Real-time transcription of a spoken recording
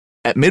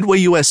At Midway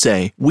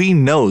USA, we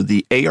know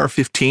the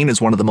AR-15 is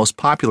one of the most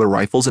popular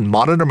rifles in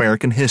modern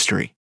American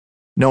history.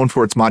 Known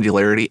for its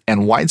modularity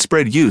and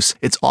widespread use,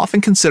 it's often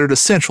considered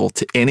essential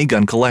to any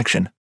gun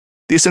collection.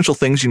 The essential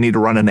things you need to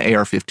run an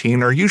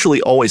AR-15 are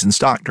usually always in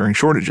stock during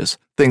shortages,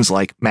 things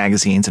like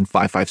magazines and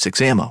 5.56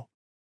 ammo.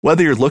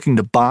 Whether you're looking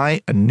to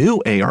buy a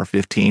new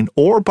AR-15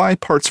 or buy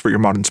parts for your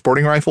modern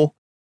sporting rifle,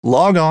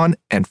 log on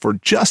and for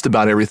just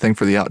about everything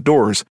for the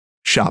outdoors,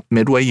 shop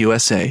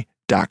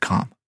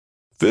MidwayUSA.com.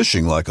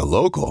 Fishing like a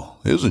local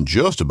isn't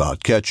just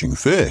about catching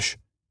fish.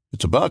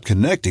 It's about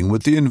connecting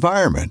with the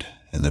environment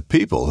and the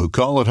people who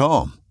call it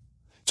home.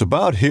 It's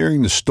about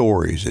hearing the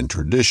stories and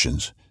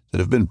traditions that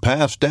have been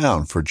passed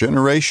down for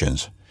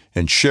generations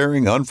and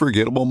sharing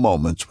unforgettable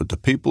moments with the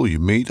people you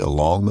meet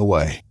along the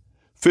way.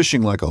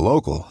 Fishing like a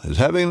local is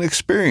having an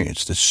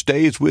experience that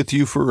stays with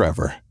you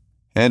forever.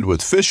 And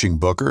with Fishing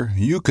Booker,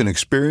 you can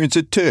experience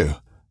it too,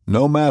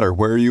 no matter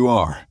where you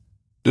are.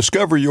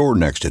 Discover your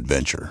next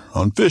adventure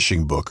on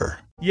Fishing Booker.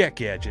 Yak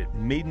Gadget,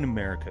 made in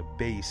America,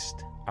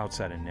 based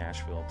outside of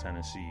Nashville,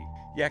 Tennessee.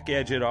 Yak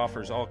Gadget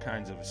offers all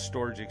kinds of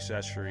storage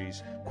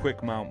accessories,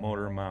 quick mount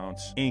motor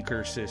mounts,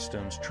 anchor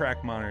systems,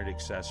 track mounted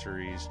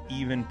accessories,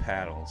 even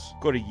paddles.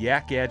 Go to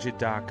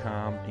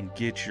yakgadget.com and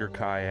get your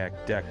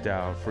kayak decked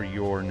out for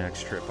your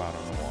next trip out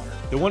on the water.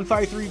 The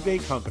 153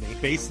 Bait Company,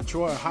 based in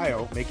Troy,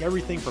 Ohio, make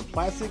everything from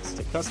plastics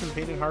to custom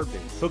painted hard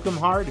baits. Hook 'em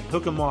hard and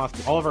hook 'em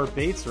often. All of our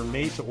baits are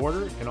made to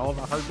order and all of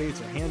our hard baits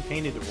are hand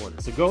painted to order.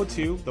 So go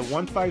to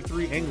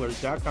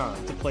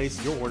the153anglers.com to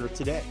place your order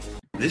today.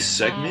 This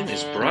segment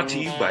is brought to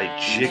you by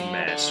Jig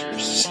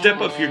Masters. Step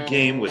up your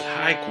game with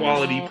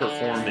high-quality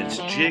performance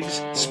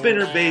jigs,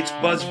 spinner baits,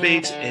 buzz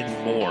baits, and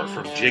more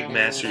from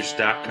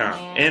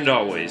jigmasters.com. And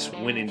always,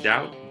 when in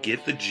doubt,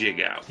 get the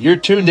jig out. You're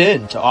tuned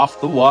in to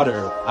Off the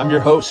Water. I'm your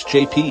host,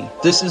 JP.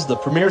 This is the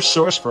premier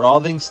source for all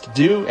things to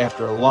do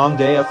after a long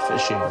day of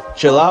fishing.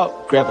 Chill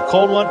out, grab a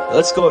cold one,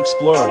 let's go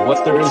explore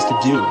what there is to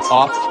do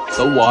off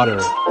the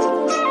water.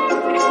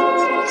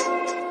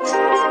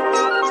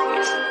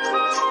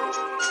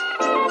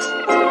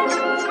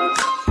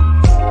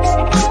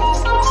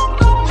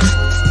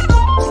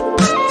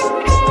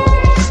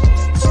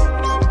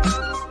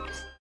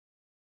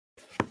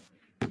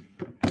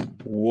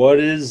 What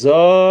is up?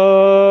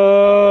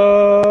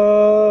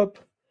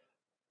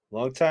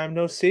 Long time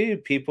no see,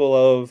 people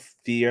of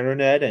the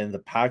internet and the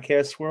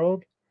podcast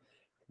world.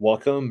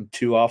 Welcome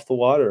to Off the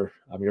Water.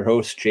 I'm your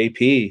host,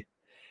 JP.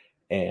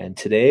 And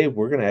today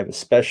we're going to have a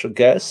special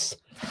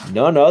guest,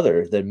 none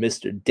other than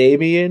Mr.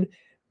 Damian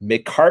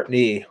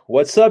McCartney.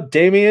 What's up,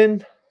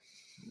 Damian?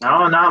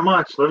 No, not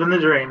much. Living the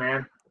dream,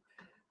 man.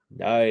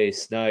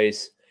 Nice.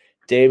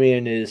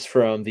 Damian is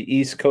from the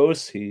East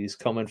Coast. He's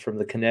coming from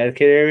the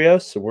Connecticut area,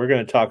 so we're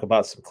going to talk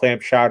about some clam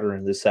chowder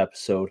in this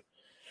episode.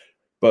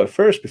 But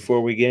first,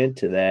 before we get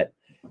into that,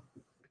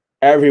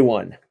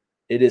 everyone,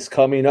 it is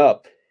coming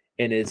up,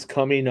 and it's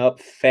coming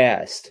up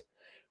fast.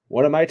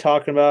 What am I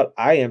talking about?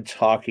 I am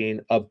talking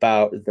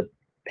about the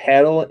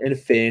Paddle and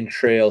Fin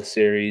Trail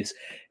Series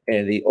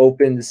and the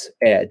Opens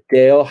at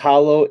Dale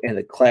Hollow and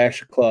the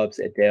Clash of Clubs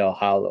at Dale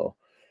Hollow.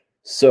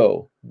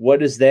 So, what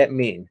does that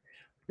mean?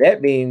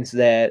 That means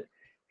that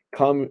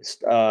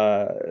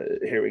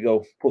here we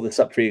go. Pull this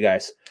up for you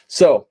guys.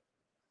 So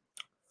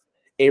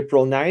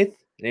April 9th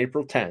and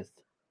April 10th,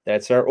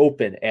 that's our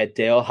open at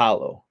Dale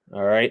Hollow.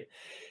 All right.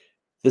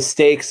 The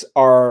stakes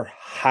are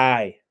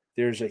high.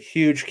 There's a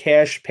huge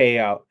cash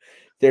payout.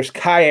 There's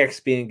kayaks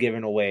being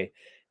given away.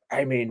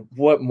 I mean,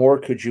 what more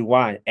could you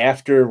want?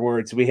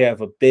 Afterwards, we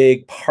have a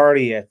big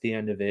party at the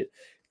end of it.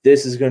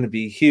 This is going to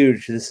be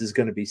huge. This is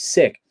going to be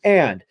sick.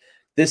 And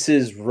this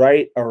is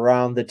right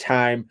around the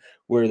time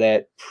where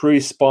that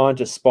pre-spawn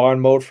to spawn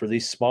mode for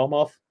these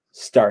smallmouth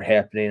start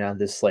happening on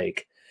this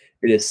lake.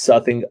 It is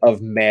something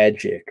of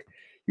magic.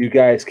 You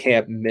guys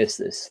can't miss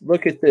this.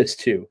 Look at this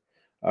too.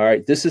 All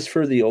right, this is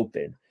for the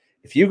open.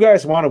 If you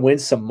guys want to win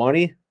some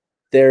money,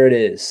 there it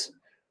is.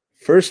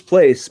 First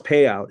place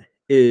payout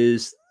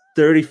is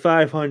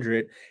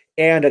 $3,500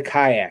 and a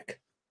kayak.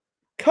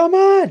 Come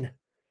on.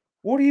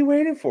 What are you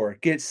waiting for?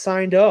 Get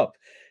signed up.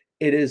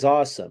 It is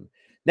awesome.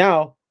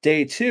 Now,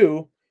 day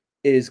 2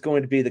 is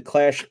going to be the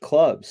Clash of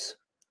Clubs.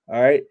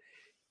 All right.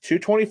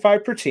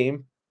 $225 per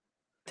team.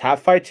 Top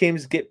 5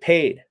 teams get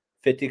paid.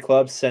 50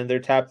 clubs send their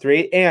top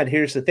 3. And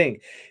here's the thing.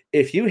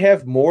 If you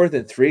have more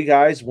than 3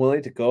 guys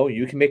willing to go,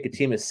 you can make a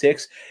team of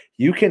 6.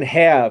 You can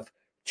have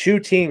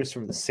 2 teams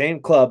from the same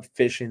club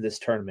fishing this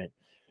tournament.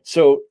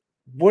 So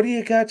what do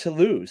you got to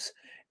lose?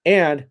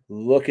 And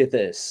look at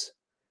this.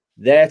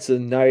 That's a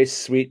nice,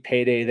 sweet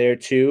payday there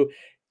too.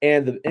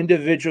 And the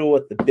individual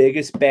with the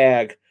biggest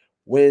bag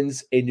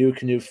wins a new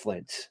canoe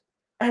flint.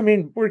 I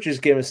mean, we're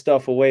just giving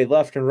stuff away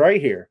left and right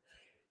here.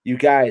 You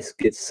guys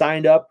get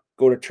signed up,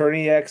 go to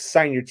Tourney X,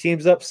 sign your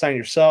teams up, sign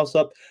yourselves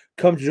up,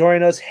 come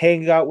join us,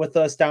 hang out with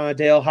us down at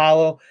Dale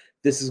Hollow.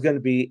 This is going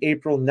to be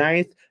April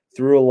 9th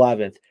through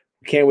 11th.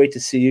 We can't wait to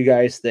see you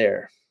guys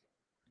there.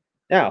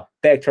 Now,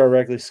 back to our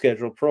regularly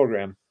scheduled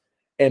program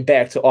and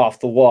back to Off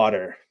the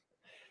Water.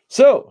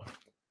 So,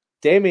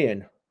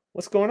 Damian,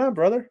 what's going on,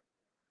 brother?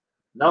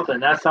 Nothing.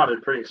 That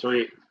sounded pretty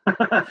sweet. You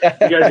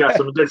guys got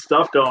some good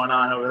stuff going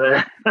on over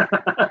there.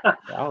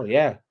 Oh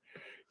yeah,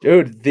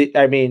 dude.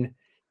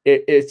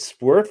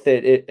 It's worth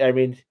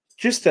it.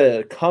 Just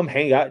to come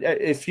hang out.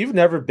 If you've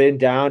never been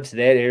down to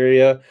that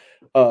area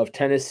of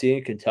Tennessee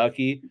and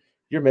Kentucky,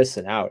 you're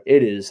missing out.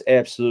 It is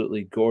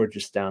absolutely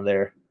gorgeous down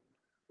there.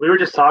 We were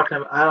just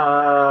talking.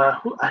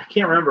 I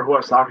can't remember who I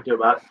was talking to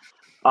about it.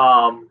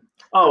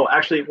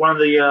 Actually, one of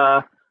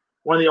the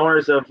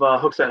owners of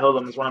Hooks at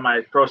Hildom is one of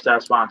my pro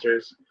staff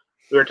sponsors.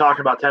 We were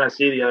talking about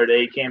Tennessee the other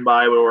day. He came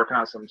by. We were working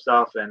on some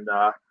stuff, and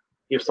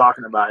he was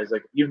talking about it. He's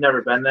like, "You've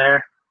never been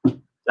there?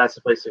 That's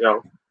the place to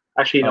go."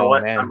 Actually, you know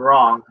what? Man. I'm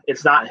wrong.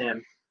 It's not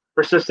him.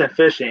 Persistent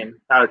Fishing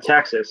out of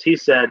Texas. He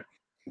said,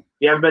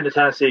 "You haven't been to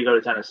Tennessee? Go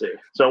to Tennessee."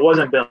 So it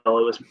wasn't Bill. It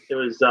was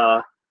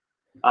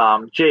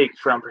Jake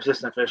from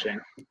Persistent Fishing.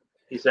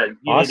 He said,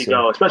 "You need to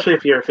go, especially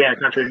if you're a fan of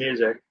country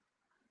music."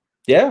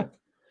 Yeah.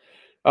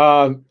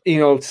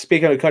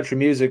 Speaking of country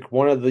music,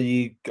 one of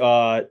the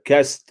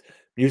guest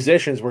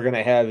musicians we're going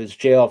to have is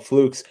JL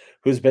Flukes,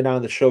 who's been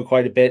on the show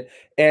quite a bit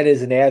and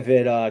is an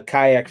avid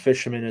kayak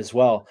fisherman as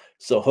well.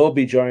 So he'll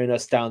be joining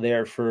us down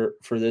there for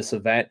this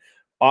event.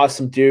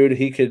 Awesome dude.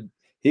 He could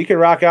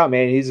rock out,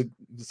 man. It's a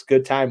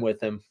good time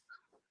with him.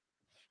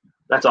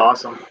 That's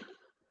awesome.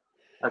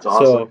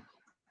 So,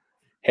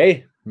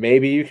 hey,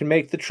 maybe you can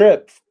make the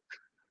trip.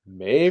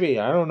 Maybe,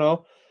 I don't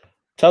know.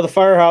 Tell the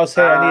firehouse,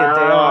 hey, I need a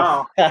day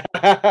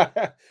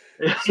off.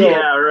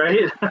 Yeah,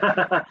 right.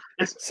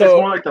 It's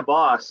more like the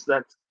boss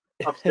that's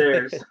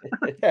upstairs.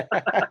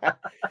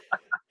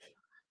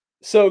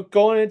 So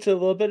going into a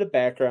little bit of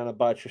background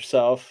about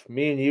yourself,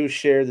 me and you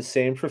share the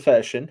same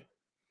profession.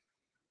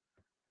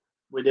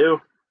 We do.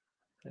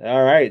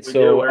 All right. Us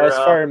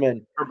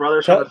firemen. We're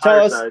brothers from the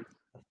fireside.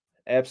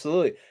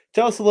 Absolutely.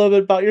 Tell us a little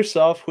bit about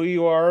yourself, who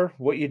you are,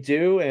 what you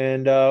do,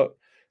 and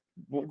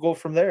we'll go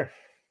from there.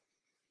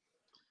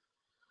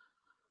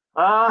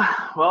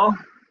 Well,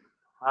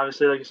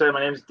 obviously, like you said, my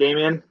name is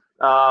Damien,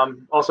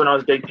 also known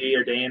as Big D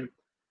or Dane.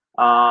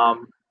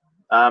 I'm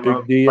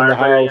Big D in the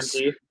house.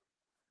 EMT.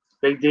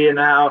 Big D in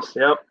the house.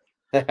 Yep.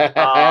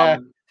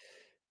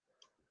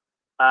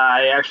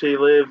 I actually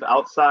live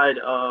outside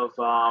of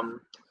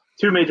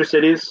two major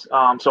cities,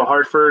 so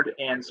Hartford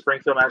and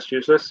Springfield,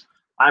 Massachusetts.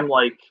 I'm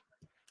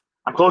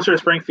closer to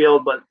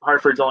Springfield, but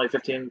Hartford's only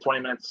 15, 20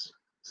 minutes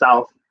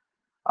south.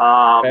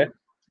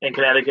 In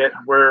Connecticut,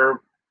 we're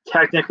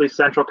technically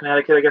central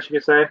Connecticut, I guess you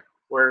could say.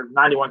 We're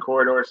 91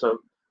 corridor, so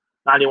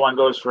 91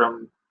 goes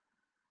from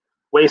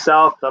way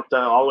south up to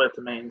all the way up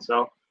to Maine.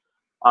 So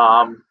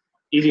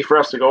easy for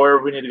us to go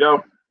wherever we need to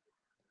go.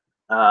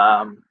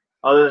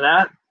 Other than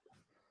that,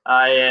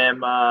 I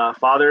am a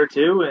father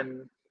too,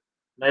 and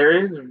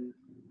married, and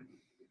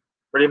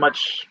pretty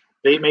much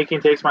bait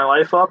making takes my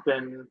life up,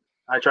 and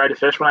I try to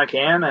fish when I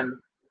can, and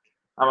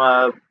I'm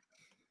a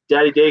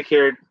daddy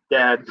daycare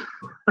dad.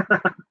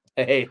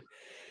 Hey,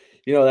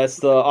 that's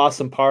the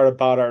awesome part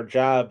about our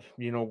job,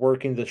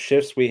 working the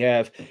shifts we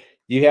have.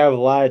 You have a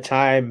lot of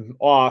time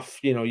off,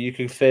 you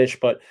can fish,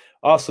 but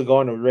also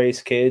going to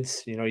raise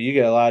kids, you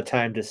get a lot of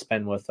time to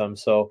spend with them.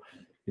 So,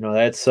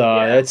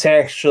 that's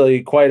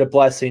actually quite a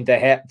blessing to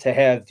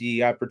have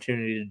the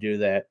opportunity to do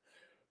that.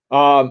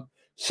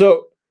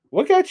 So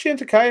what got you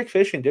into kayak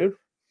fishing, dude?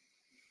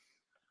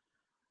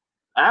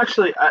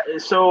 Actually,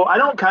 so I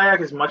don't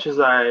kayak as much as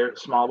I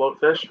small boat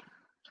fish.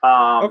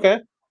 Okay.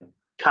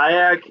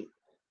 Kayak,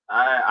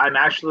 I'm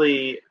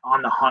actually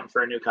on the hunt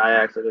for a new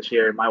kayak for this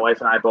year. My wife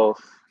and I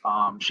both,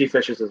 she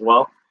fishes as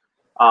well.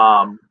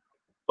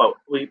 But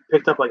we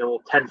picked up like a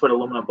little 10-foot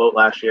aluminum boat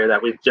last year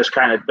that we've just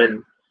kind of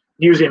been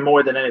using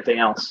more than anything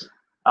else.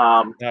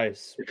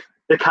 Nice.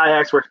 The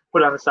kayaks were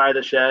put on the side of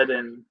the shed,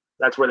 and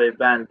that's where they've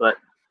been. But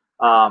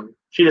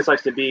she just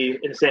likes to be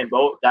in the same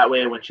boat. That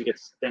way, when she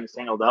gets things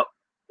tangled up,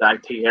 I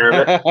take care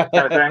of it,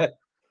 kind of thing.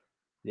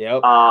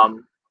 Yep.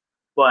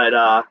 But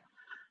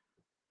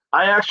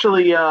I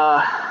actually,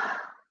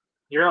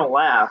 you're gonna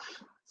laugh.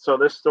 So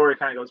this story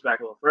kind of goes back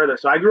a little further.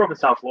 So I grew up in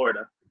South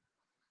Florida.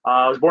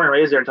 I was born and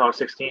raised there until I was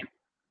 16.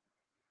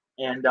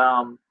 And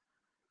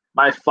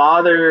my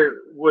father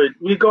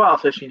we'd go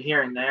out fishing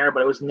here and there,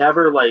 but it was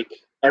never like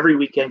every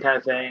weekend kind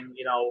of thing.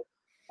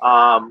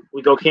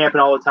 We'd go camping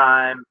all the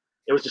time.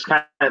 It was just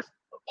kind of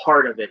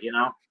part of it,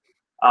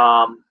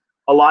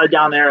 A lot of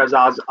down there is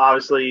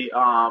obviously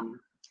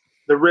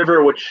the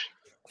river,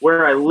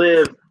 where I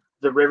live,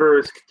 the river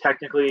is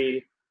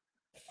technically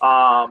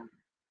the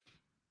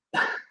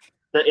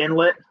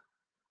inlet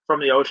from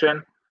the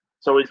ocean.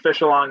 So we'd fish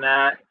along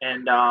that,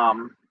 and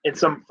in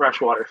some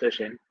freshwater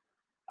fishing.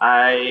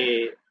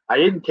 I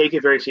didn't take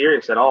it very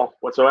serious at all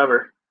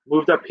whatsoever.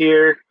 Moved up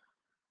here,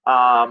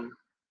 went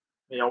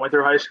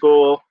through high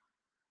school,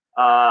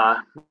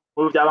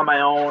 moved out on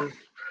my own.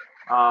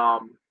 I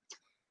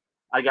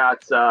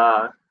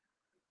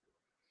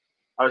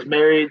was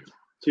married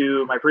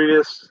to my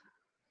previous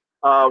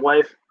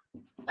wife,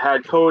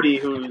 had Cody,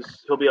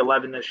 he'll be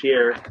 11 this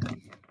year.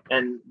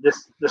 And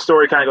the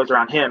story kind of goes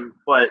around him,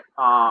 but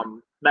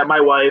met my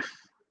wife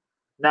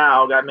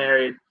now, got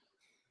married,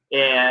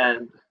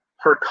 and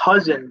her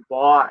cousin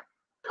bought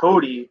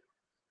Cody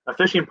a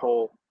fishing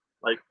pole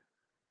like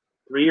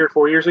 3 or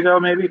 4 years ago,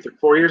 maybe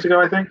 4 years ago,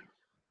 I think.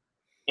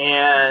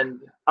 And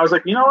I was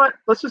like, you know what?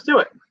 Let's just do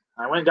it.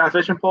 I went and got a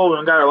fishing pole. We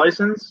went and got our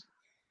license,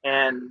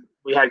 and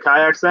we had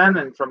kayaks then.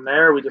 And from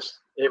there,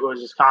 it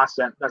was just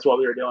constant. That's what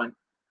we were doing.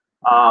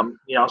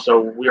 So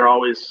we were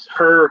always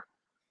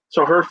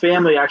So her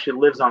family actually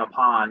lives on a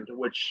pond,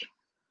 which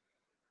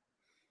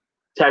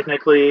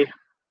technically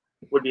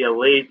would be a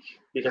lake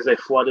because they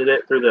flooded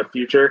it through the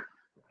future,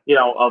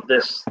 of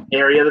this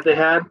area that they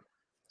had.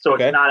 So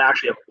It's not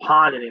actually a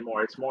pond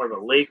anymore. It's more of a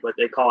lake, but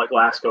they call it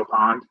Glasgow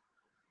Pond.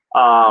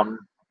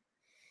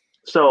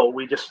 So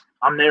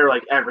I'm there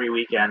like every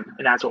weekend,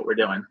 and that's what we're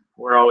doing.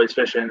 We're always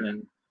fishing,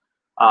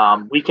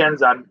 and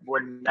weekends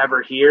we're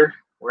never here.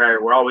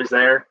 We're always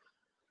there.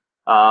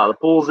 The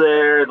pool's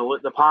there,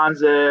 the pond's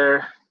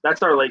there.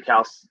 That's our lake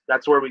house.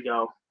 That's where we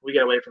go. We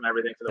get away from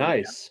everything for the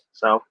weekend.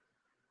 So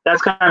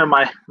that's kind of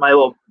my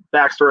little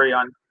backstory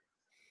on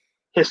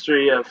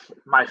history of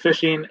my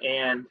fishing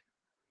and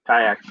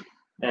kayak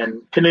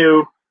and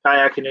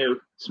kayak canoe,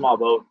 small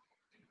boat.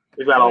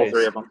 We've got all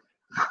three of them.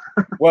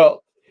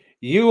 Well,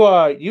 you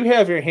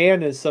have your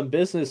hand in some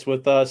business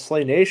with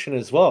Slay Nation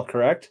as well,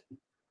 correct?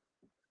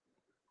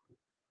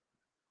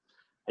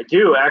 I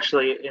do,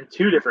 actually, in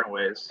two different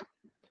ways.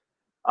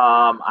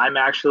 I'm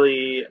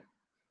actually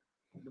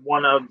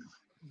one of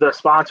the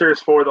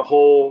sponsors for the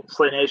whole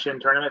Slay Nation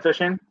tournament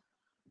fishing. And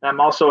I'm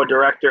also a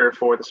director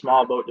for the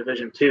Small Boat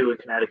Division 2 in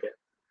Connecticut.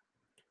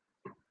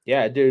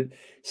 Yeah, dude.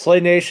 Slay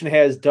Nation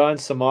has done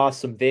some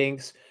awesome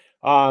things.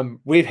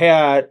 We've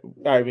had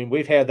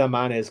them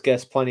on as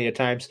guests plenty of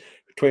times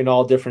between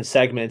all different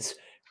segments.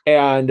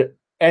 And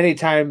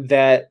anytime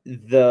that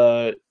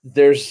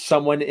there's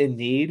someone in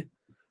need,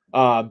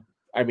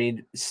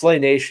 Slay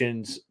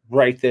Nation's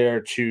right there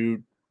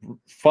to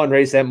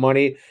fundraise that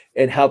money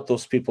and help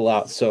those people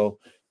out. So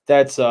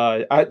that's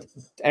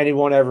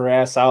anyone ever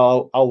asks,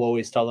 I'll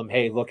always tell them,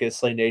 hey, look at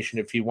Slay Nation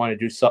if you want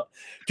to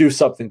do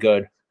something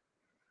good.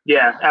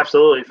 Yeah,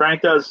 absolutely.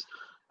 Frank does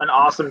an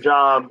awesome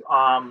job.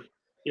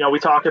 We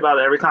talk about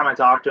it every time I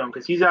talk to him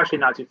because he's actually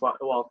not too far.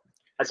 Well,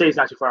 I say he's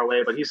not too far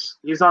away, but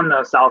he's on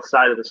the south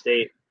side of the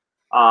state.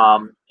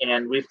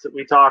 And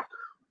we talk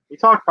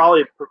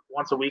probably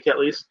once a week at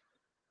least.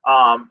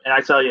 And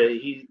I tell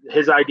you,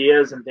 his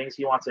ideas and things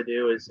he wants to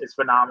do is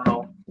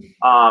phenomenal.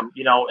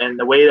 And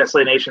the way that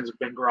Slay Nation's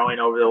been growing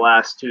over the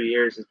last 2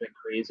 years has been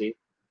crazy.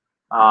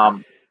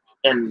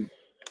 And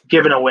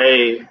giving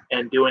away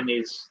and doing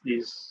these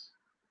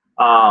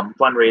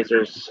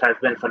fundraisers has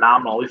been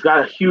phenomenal. We've got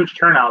a huge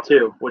turnout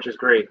too, which is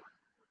great.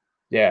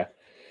 Yeah.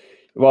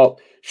 Well,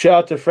 shout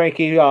out to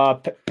Frankie. I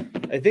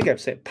think I'm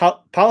saying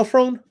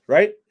Palafrone,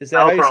 right? Is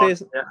that Palafrone, how you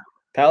say it? Yeah.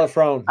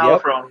 Palafrone.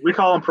 Palafrone. Yep. We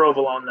call him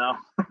Provolone though.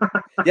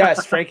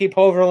 Yes, Frankie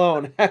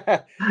Poverlone.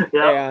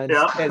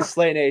 Yeah. And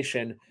Slay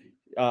Nation.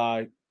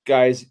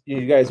 Guys,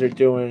 you guys are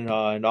doing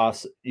an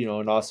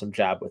awesome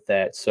job with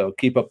that. So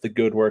keep up the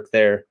good work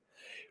there.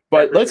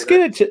 But let's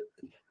get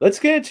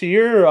into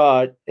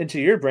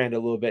your brand a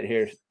little bit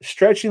here.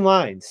 Stretching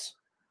Lines.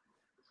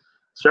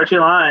 Stretching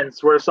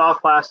Lines. We're a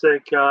soft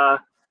plastic. How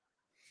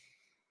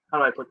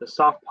do I put this?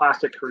 Soft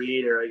plastic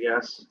creator, I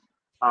guess.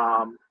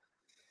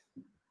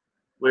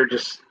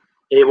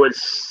 It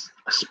was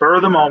a spur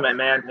of the moment,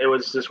 man. It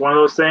was just one of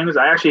those things.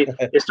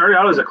 It started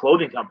out as a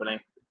clothing company.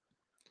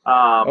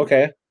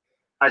 Okay.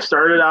 I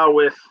started out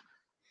with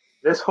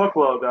this hook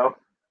logo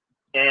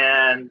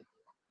and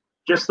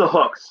just the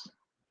hooks.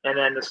 And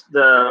then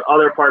the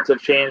other parts have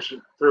changed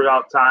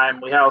throughout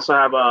time. We also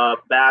have a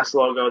bass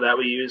logo that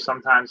we use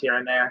sometimes here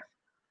and there.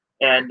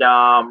 And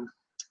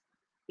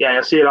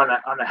you'll see it on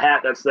the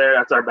hat that's there.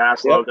 That's our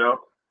bass logo.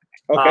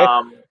 Okay.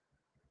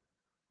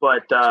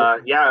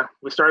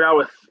 We started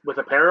out with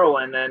apparel,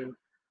 and then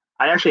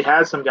I actually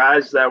had some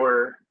guys that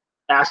were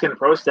asking the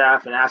pro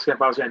staff and asking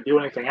if I was going to do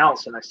anything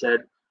else. And I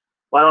said,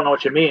 well, I don't know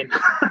what you mean.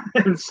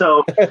 And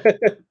so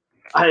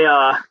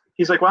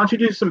he's like, why don't you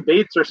do some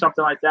baits or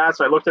something like that?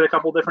 So I looked at a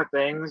couple different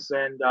things,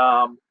 and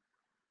I'm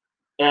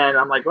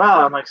like,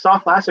 wow,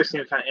 soft plastic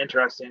seems kind of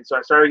interesting. So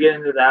I started getting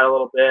into that a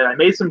little bit. I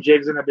made some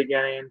jigs in the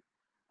beginning.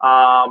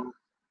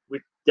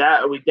 We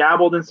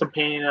dabbled in some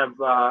painting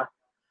of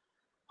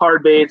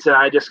hard baits, and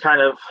I just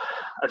kind of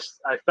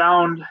I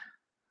found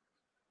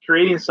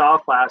creating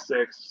soft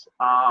plastics.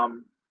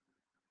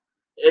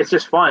 It's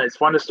just fun. It's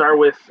fun to start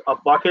with a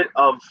bucket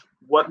of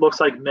what looks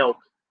like milk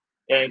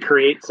and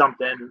create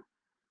something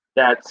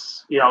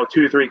that's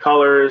 2-3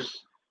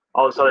 colors,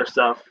 all this other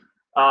stuff.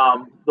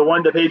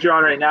 The page you're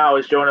on right now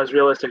is Jonah's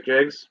Realistic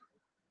Jigs.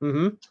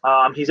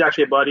 Mm-hmm. He's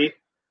actually a buddy.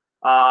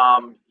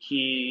 I'm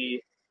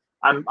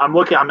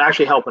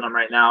actually helping him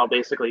right now.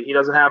 Basically, he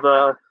doesn't have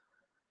a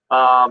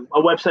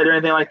website or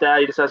anything like that.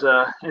 He just has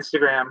a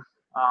Instagram.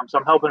 So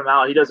I'm helping him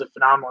out. He does a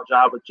phenomenal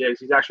job with jigs.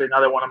 He's actually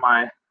another one of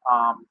my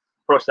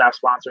pro staff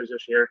sponsors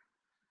this year.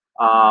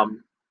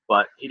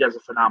 But he does a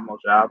phenomenal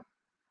job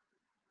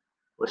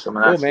with some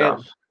of that stuff.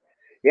 Man.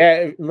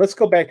 Yeah, let's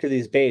go back to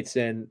these baits.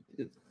 And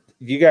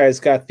you guys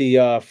got the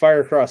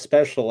Firecross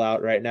Special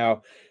out right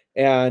now.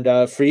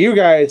 And for you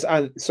guys,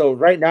 so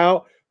right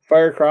now,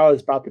 Fire Crawl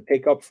is about to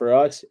pick up for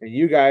us, and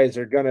you guys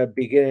are going to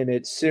be getting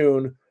it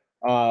soon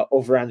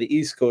over on the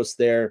East Coast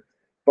there.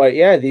 But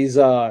yeah, these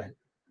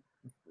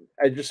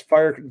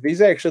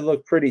these actually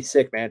look pretty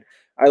sick, man.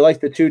 I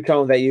like the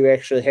two-tone that you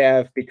actually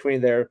have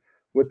between there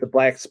with the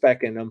black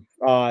speck in them.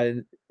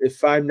 And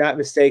if I'm not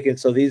mistaken,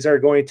 so these are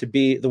going to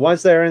be the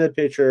ones that are in the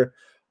picture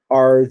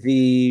are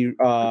the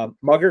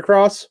Mugger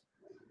Cross.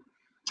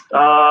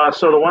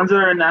 So the ones that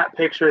are in that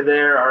picture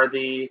there are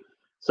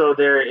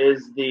there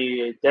is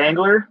the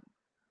Dangler,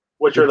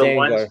 which are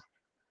the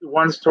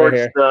ones towards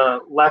the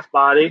left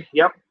body.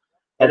 Yep.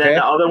 And then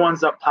the other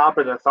ones up top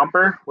are the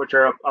Thumper, which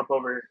are up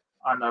over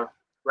on the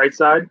right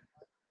side.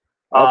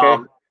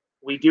 Okay.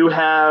 We do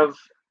have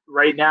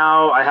right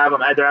now, I have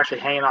them, they're actually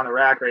hanging on the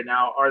rack right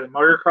now, are the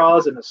Mugger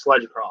Crawls and the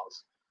Sledge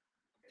Crawls.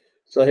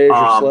 So here's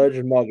your Sledge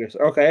and Muggers.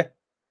 Okay.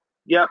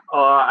 Yep.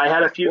 I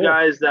had a few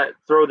guys that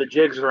throw the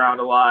jigs around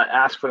a lot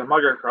ask for the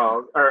Mugger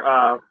Crawls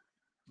or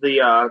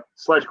the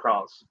Sledge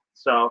Crawls.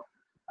 So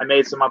I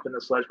made some up in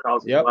the Sledge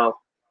Crawls as well.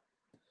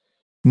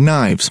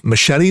 Knives,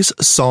 machetes,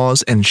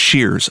 saws, and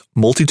shears,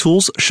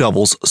 multi-tools,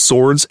 shovels,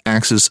 swords,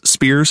 axes,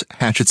 spears,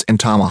 hatchets, and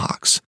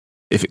tomahawks.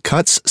 If it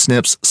cuts,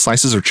 snips,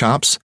 slices, or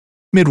chops,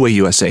 Midway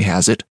USA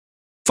has it.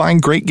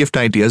 Find great gift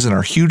ideas in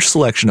our huge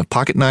selection of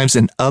pocket knives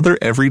and other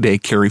everyday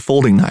carry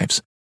folding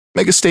knives.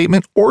 Make a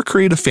statement or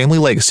create a family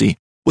legacy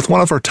with one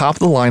of our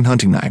top-of-the-line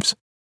hunting knives.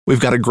 We've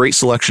got a great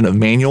selection of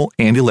manual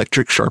and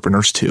electric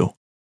sharpeners, too.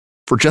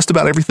 For just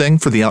about everything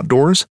for the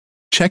outdoors,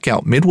 check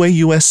out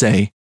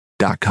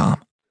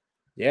MidwayUSA.com.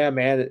 Yeah,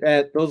 man,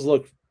 those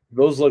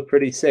look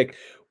pretty sick.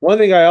 One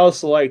thing I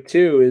also like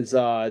too is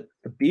the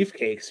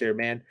beefcakes here,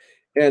 man,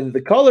 and the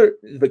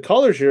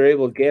colors you're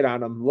able to get on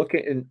them.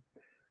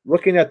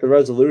 Looking at the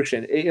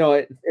resolution,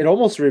 it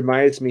almost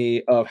reminds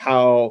me of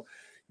how,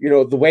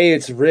 the way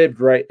it's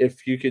ribbed, right?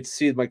 If you could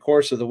see my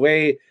Corsa, the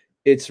way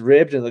it's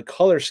ribbed and the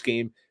color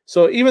scheme.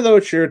 So even though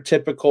it's your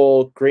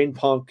typical green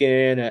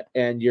pumpkin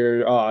and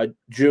your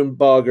June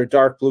bug or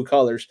dark blue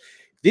colors,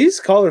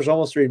 these colors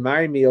almost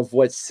remind me of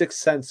what Sixth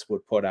Sense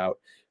would put out.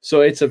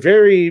 So it's a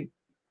very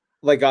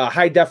like a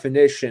high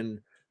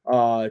definition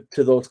to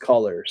those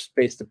colors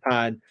based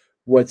upon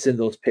what's in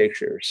those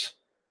pictures.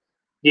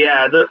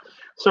 Yeah.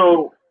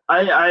 So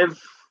I've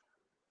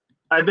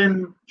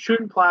been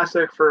shooting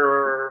plastic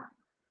for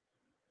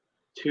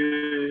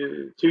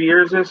two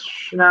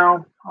years-ish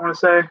now, I want to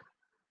say.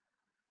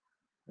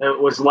 It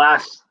was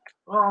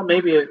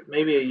maybe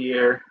a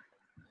year.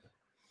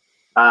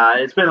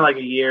 It's been like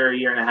a year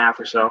and a half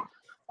or so.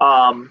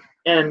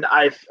 And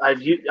I've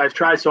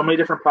tried so many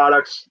different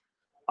products,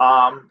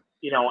 and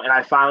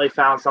I finally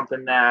found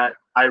something that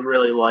I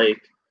really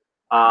like.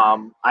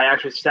 I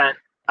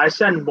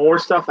send more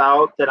stuff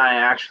out than I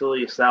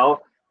actually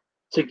sell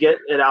to get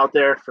it out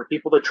there for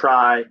people to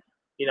try,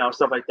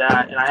 stuff like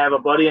that. And I have a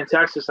buddy in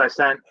Texas I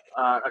sent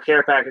a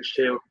care package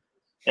to,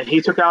 and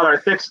he took out our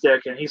thick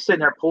stick and he's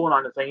sitting there pulling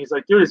on the thing. He's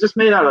like, dude, is this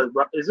made out of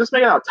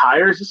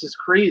tires? This is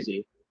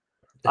crazy.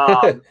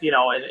 And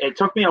it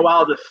took me a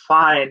while to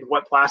find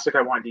what plastic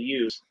I wanted to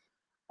use.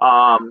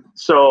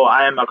 So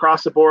I am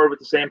across the board with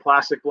the same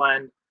plastic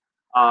blend,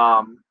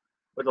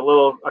 with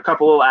a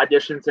couple little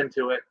additions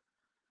into it,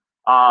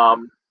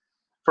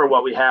 for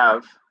what we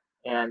have.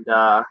 And,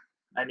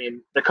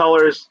 the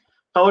colors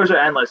are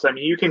endless.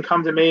 You can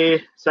come to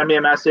me, send me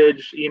a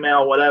message,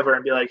 email, whatever,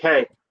 and be like,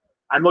 hey,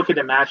 I'm looking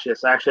to match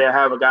this. Actually, I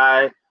have a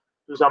guy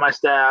who's on my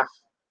staff.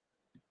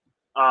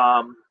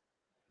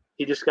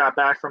 He just got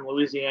back from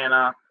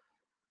Louisiana,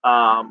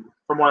 from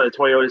one of the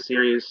Toyota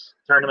Series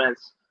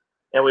tournaments,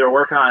 and we were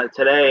working on it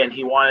today, and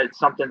he wanted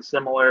something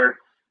similar.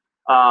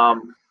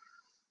 Who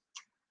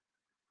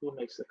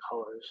makes the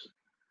colors?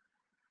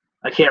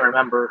 I can't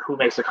remember who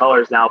makes the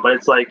colors now, but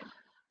it's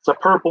a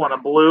purple and a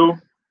blue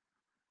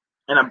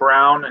and a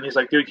brown, and he's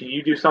like, dude, can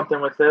you do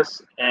something with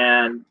this?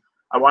 And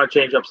I want to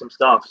change up some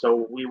stuff.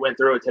 So we went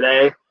through it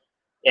today,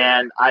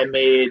 and I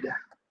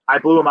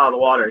blew him out of the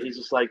water. He's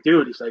just like,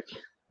 dude,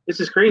 this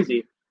is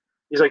crazy.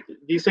 He's like,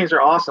 these things are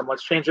awesome.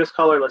 Let's change this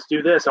color. Let's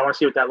do this. I want to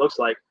see what that looks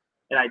like.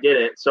 And I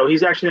did it. So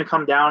he's actually going to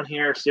come down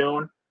here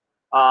soon.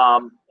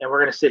 And we're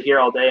going to sit here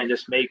all day and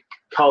just make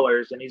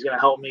colors. And he's going to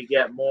help me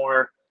get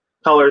more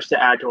colors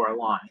to add to our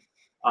line.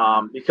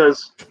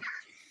 Because,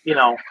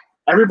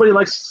 everybody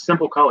likes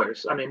simple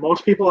colors.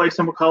 Most people like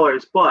simple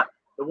colors, but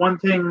the one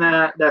thing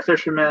that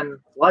fishermen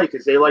like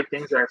is they like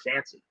things that are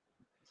fancy,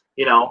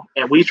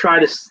 and we try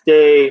to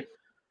stay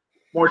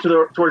more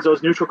towards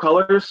those neutral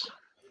colors,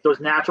 those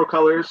natural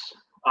colors,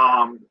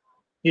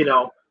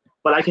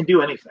 but I can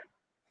do anything.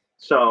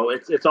 So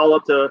it's all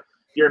up to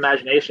your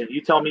imagination.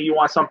 You tell me you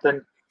want something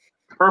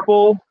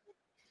purple,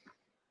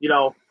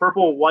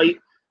 purple, white,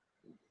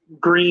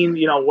 green,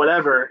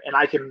 whatever, and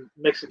I can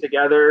mix it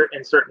together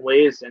in certain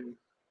ways, and,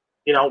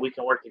 we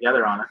can work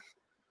together on it.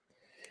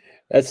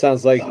 That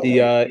sounds like the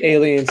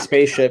alien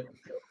spaceship.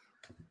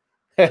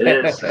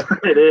 It is.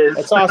 It is.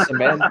 That's awesome,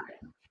 man.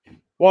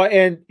 Well,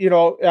 and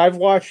I've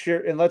watched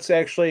and let's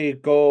actually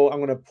go. I'm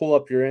going to pull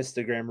up your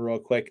Instagram real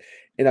quick,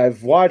 And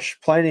I've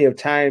watched plenty of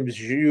times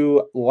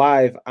you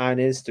live on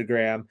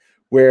Instagram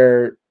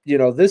where,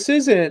 this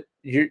isn't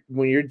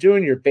when you're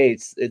doing your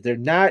baits, they're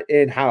not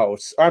in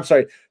house. I'm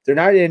sorry, they're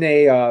not in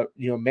a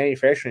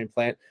manufacturing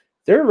plant.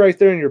 They're right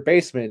there in your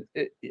basement,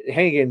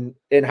 hanging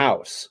in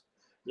house.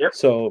 Yep.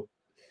 So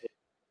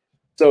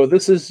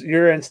this is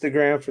your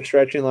Instagram for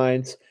Stretching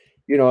Lines,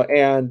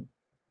 and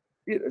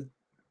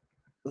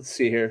let's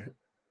see here.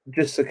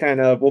 Just to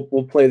kind of,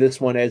 we'll play this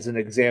one as an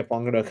example.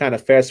 I'm going to kind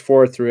of fast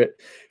forward through it,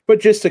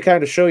 but just to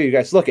kind of show you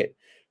guys. Look it.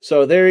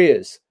 So there he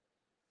is.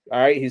 All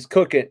right, he's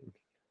cooking.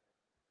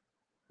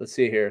 Let's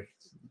see here.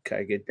 Can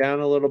I get down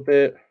a little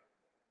bit?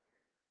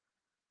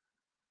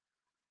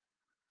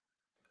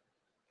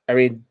 I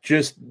mean,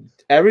 just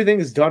everything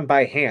is done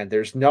by hand.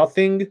 There's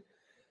nothing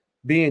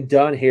being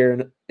done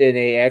here in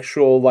a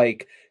actual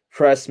like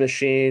press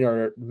machine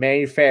or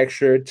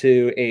manufactured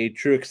to a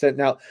true extent.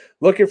 Now,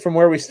 look at from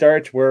where we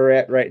started to where we're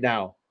at right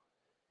now.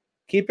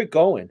 Keep it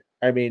going.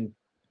 I mean,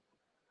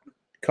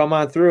 come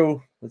on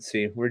through. Let's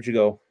see. Where'd you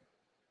go?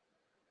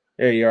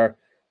 There you are.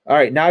 All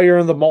right. Now you're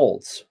in the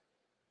molds.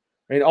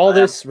 I mean, all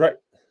this, right?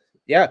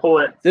 Yeah. Pull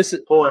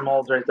in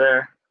molds right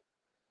there.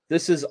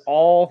 This is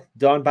all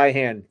done by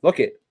hand. Look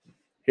it.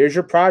 Here's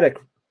your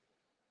product.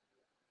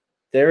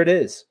 There it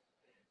is.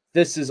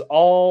 This is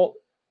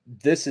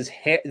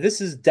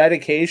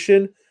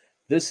dedication.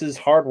 This is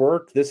hard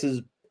work. This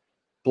is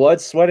blood,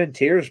 sweat, and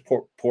tears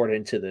poured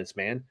into this,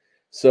 man.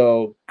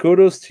 So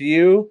kudos to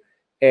you,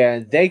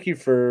 and thank you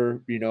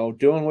for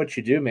doing what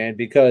you do, man.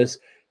 Because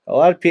a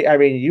lot of people, I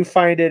mean, you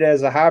find it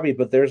as a hobby,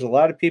 but there's a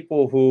lot of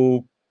people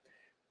who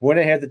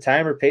wouldn't have the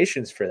time or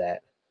patience for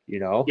that.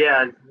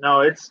 Yeah,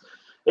 no, it's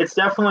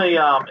definitely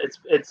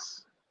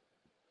it's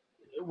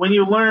when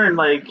you learn,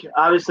 like,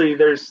 obviously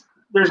there's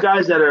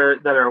guys that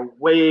are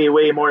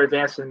way more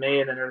advanced than me,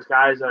 and then there's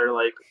guys that are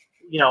like,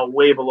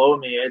 way below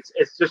me.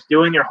 It's just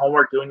doing your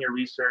homework, doing your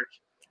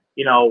research.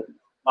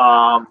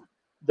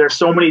 There's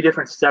so many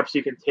different steps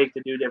you can take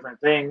to do different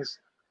things.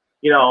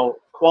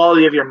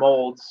 Quality of your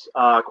molds,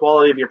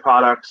 quality of your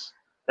products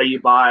that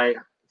you buy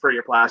for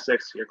your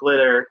plastics, your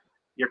glitter,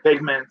 your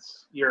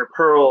pigments, your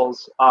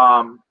pearls,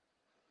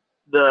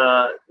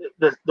 the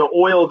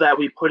oil that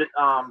we put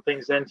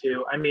things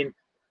into. I mean,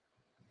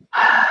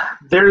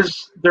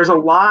 there's a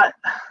lot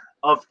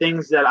of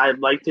things that I'd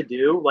like to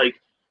do. Like,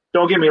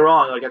 don't get me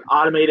wrong, like an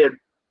automated,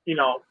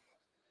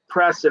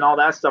 press and all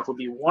that stuff would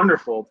be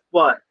wonderful.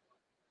 But,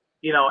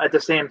 at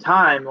the same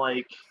time,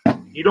 like,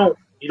 you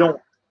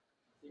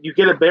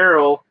get a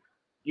barrel,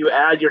 you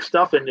add your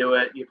stuff into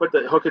it, you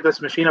hook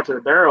this machine up to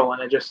the barrel,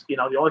 and it just, the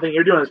only thing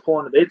you're doing is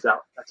pulling the baits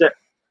out. That's it.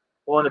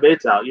 Pulling the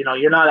baits out.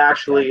 You're not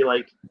actually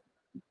like,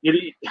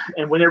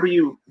 and whenever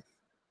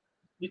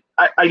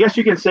I guess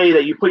you can say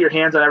that you put your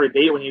hands on every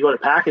bait when you go to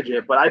package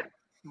it, but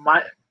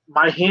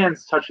my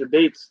hands touch the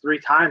baits 3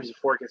 times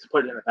before it gets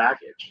put in the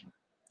package.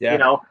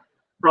 Yeah.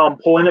 From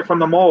pulling it from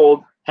the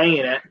mold,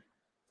 hanging it,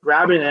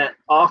 grabbing it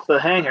off the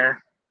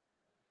hanger,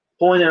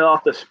 pulling it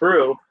off the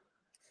sprue,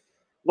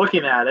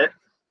 looking at it,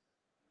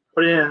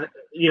 putting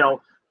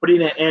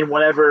it in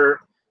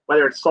whatever,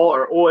 whether it's salt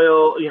or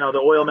oil,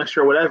 the oil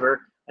mixture or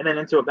whatever, and then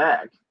into a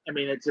bag. I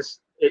mean,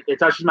 it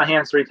touches my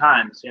hands 3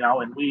 times,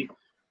 and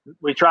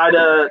we try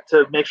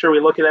to make sure we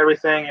look at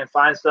everything and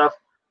find stuff.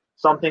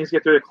 Some things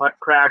get through the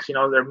cracks.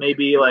 There may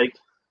be like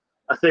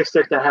a thick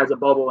stick that has a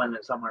bubble in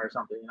it somewhere or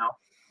something,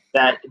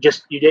 that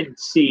just you didn't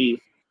see.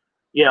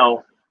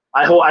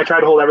 I try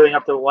to hold everything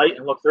up to the light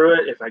and look through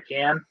it if I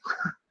can.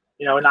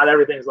 Not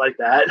everything's like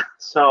that.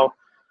 So,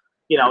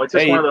 it's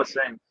just one of those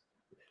things.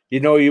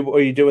 What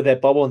you do with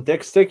that bubble and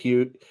thick stick?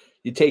 You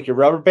take your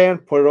rubber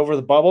band, put it over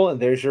the bubble, and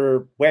there's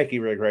your wacky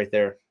rig right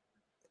there.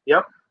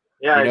 Yep.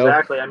 Yeah,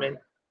 exactly. I mean,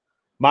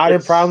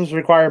 modern problems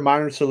require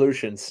modern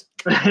solutions.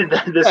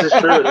 This is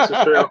true.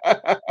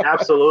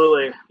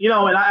 Absolutely.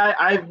 And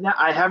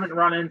I haven't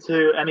run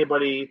into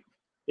anybody,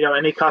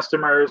 any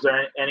customers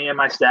or any of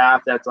my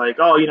staff that's like,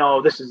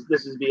 oh, this is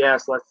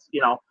BS. Let's,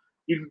 you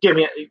can give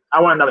me, I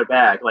want another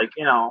bag. Like,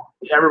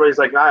 everybody's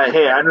like,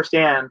 hey, I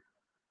understand,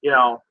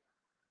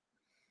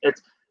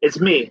 it's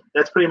me.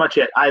 That's pretty much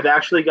it. I've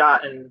actually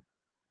gotten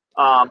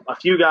a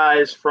few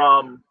guys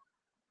from,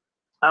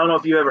 I don't know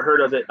if you ever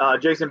heard of it,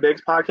 Jigs and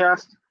Bigs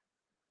podcast.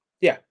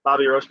 Yeah.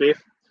 Bobby Roast Beef.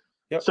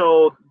 Yep.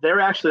 So they're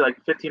actually like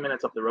 15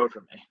 minutes up the road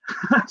from me.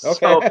 Okay.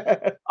 So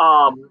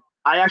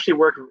I actually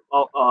work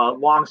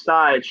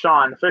alongside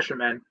Sean, the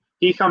fisherman.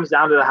 He comes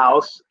down to the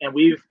house, and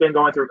we've been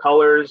going through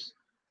colors,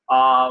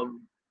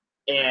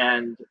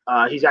 and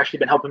he's actually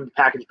been helping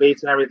package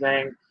baits and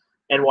everything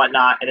and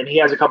whatnot. And then he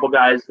has a couple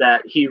guys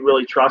that he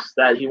really trusts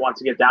that he wants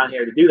to get down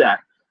here to do that.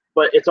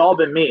 But it's all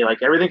been me,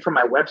 like everything from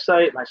my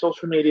website, my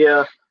social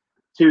media,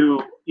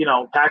 to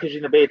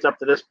packaging the baits up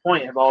to this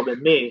point have all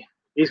been me.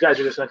 These guys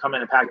are just going to come in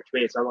and package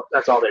baits.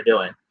 That's all they're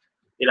doing,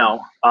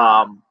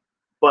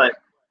 but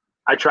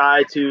I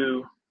try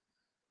to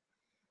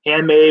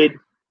handmade,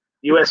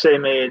 USA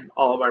made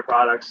all of our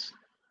products,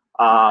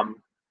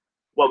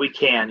 what we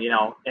can,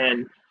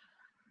 and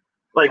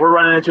like we're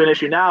running into an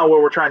issue now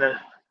where we're trying to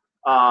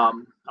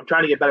I'm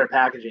trying to get better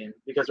packaging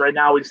because right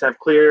now we just have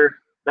clear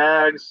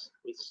bags.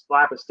 We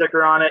slap a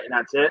sticker on it and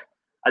that's it.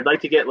 I'd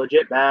like to get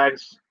legit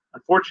bags.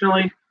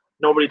 Unfortunately,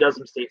 nobody does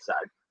them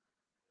stateside.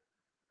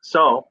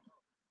 So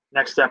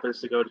next step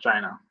is to go to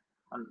China.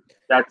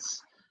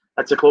 That's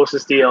the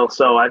closest deal.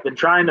 So I've been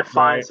trying to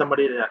find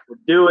somebody that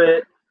would do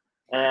it.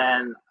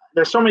 And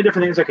there's so many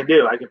different things I can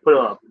do. I can put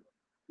a,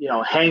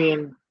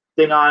 hanging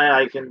thing on it.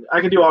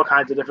 I can do all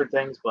kinds of different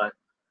things, but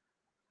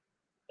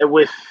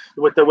with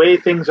the way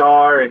things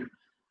are, and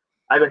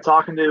I've been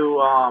talking to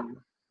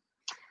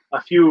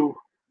a few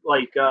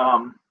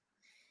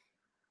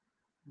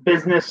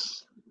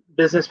business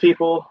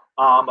people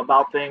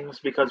about things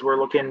because we're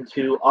looking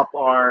to up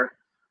our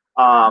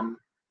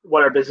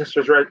what our business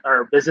is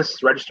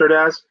registered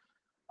as,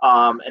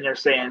 and they're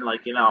saying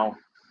you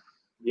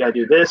gotta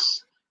do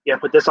this, you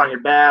gotta put this on your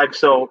bag.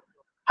 So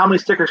how many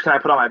stickers can I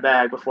put on my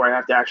bag before I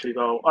have to actually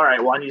go, all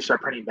right, well, I need to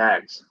start printing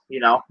bags,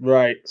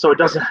 Right. So it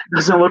doesn't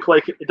look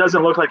like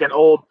an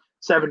old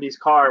 70s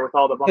car with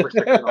all the bumper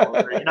stickers all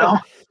over it,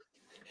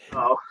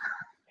 So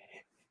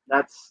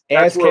that's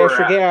as where cash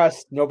for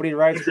gas. Nobody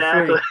rides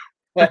exactly.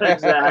 for free.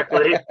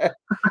 Exactly.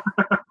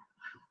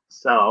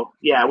 So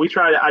yeah,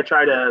 I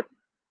try to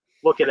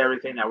look at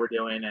everything that we're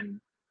doing,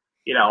 and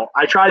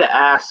I try to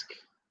ask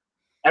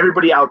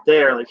everybody out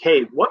there, like,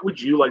 hey, what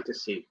would you like to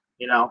see?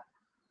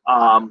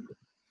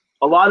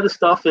 A lot of the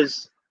stuff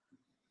is,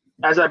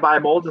 as I buy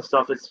molds and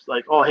stuff, it's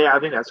like, oh, hey, I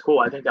think that's cool.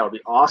 I think that would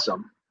be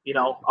awesome.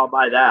 I'll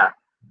buy that.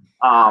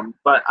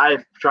 But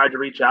I've tried to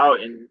reach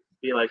out and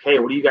be like, hey,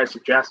 what do you guys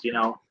suggest?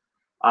 And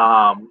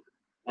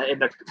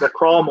the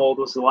crawl mold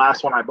was the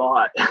last one I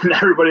bought, and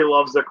everybody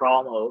loves the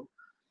crawl mold.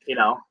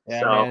 Yeah,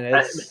 so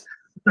man,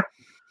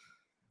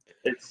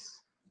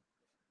 it's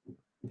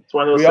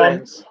one of those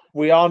things.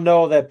 We all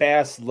know that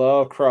bass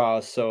love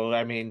craws, so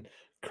I mean,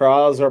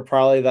 craws are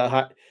probably the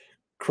hot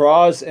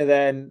craws, and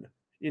then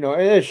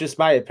it's just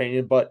my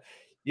opinion, but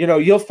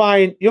you'll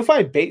find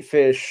bait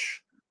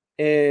fish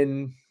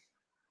in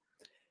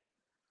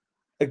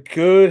a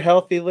good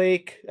healthy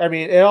lake. I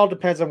mean, it all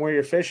depends on where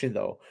you're fishing,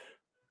 though.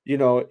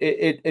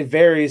 It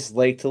varies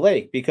lake to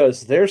lake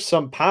because there's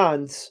some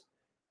ponds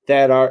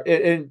that are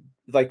in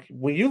like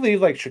when you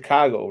leave like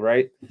Chicago,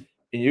 right?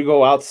 And you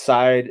go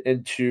outside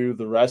into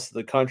the rest of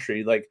the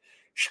country, like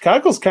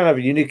Chicago's kind of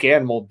a unique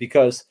animal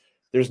because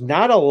there's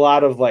not a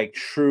lot of like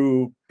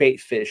true bait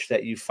fish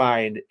that you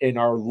find in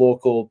our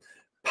local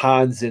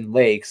ponds and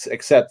lakes,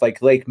 except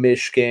like Lake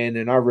Michigan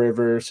and our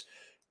rivers.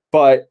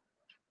 But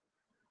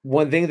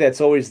one thing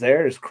that's always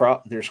there is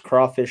there's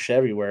crawfish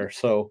everywhere.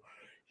 So,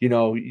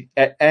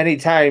 at any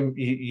time,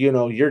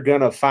 you're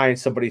going to find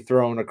somebody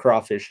throwing a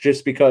crawfish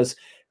just because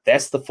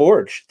that's the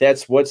forage.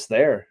 That's what's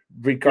there,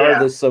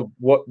 regardless of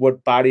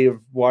what body of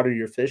water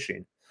you're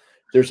fishing.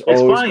 There's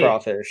always funny.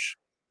 Crawfish.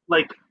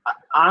 Like,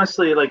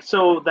 honestly,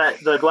 so that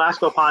the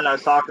Glasgow pond I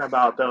was talking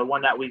about, the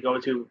one that we go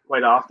to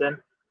quite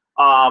often,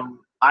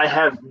 I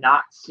have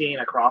not seen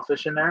a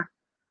crawfish in there.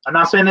 I'm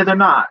not saying that they're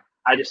not.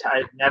 I've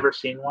never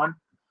seen one.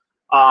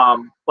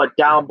 But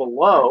down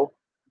below,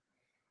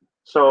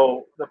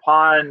 so the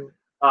pond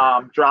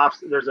drops,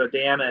 there's a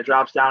dam and it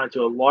drops down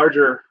into a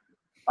larger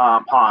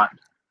pond.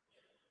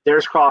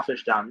 There's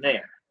crawfish down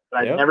there,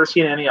 but I've never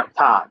seen any up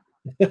top.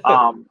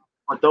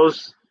 But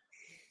those,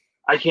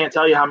 I can't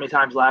tell you how many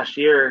times last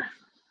year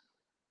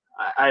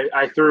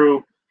I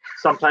threw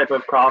some type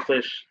of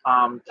crawfish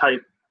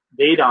type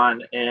bait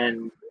on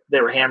and they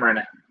were hammering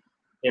it,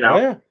 Oh,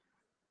 yeah.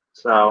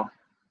 So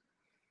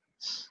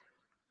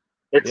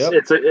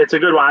it's a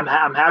good one.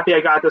 I'm happy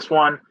I got this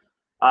one.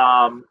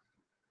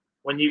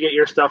 When you get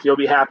your stuff, you'll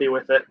be happy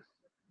with it.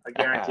 I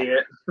guarantee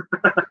it.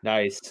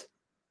 Nice.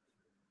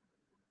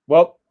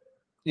 Well,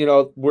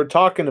 we're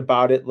talking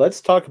about it. Let's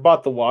talk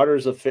about the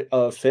waters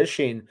of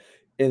fishing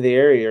in the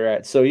area you're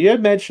at. So you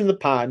had mentioned the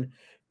pond,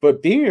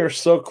 but being you're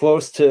so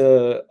close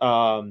to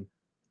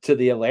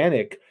the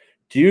Atlantic,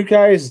 do you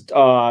guys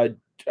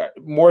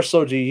more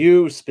so? Do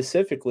you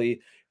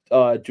specifically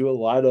do a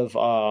lot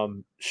of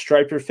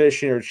striper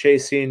fishing or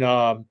chasing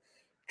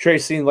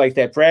like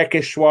that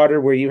brackish water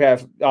where you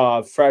have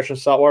fresh and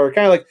salt water,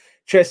 kind of like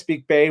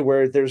Chesapeake Bay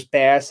where there's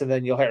bass and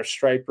then you'll have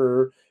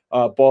striper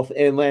both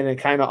inland and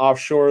kind of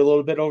offshore a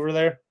little bit over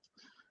there?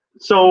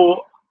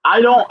 So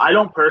I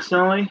don't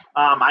personally.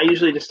 I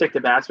usually just stick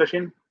to bass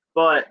fishing,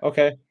 but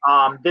okay.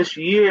 This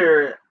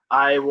year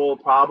I will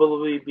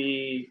probably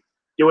be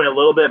doing a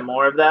little bit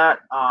more of that.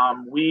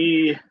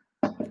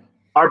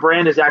 Our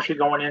brand is actually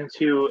going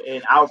into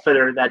an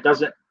outfitter that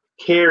doesn't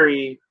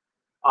carry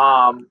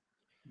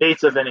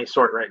baits of any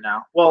sort right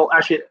now. Well,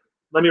 actually,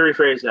 let me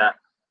rephrase that.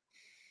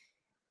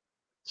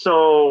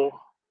 So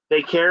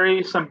they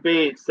carry some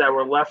baits that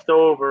were left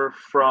over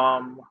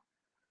from,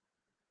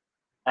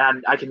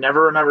 and I can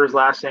never remember his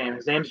last name.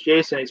 His name's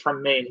Jason. He's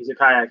from Maine. He's a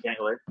kayak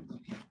angler.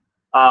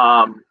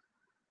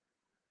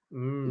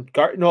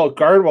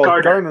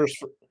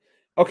 Gardner's.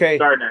 Okay.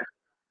 Gardner.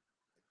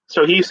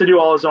 So he used to do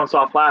all his own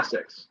soft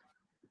plastics.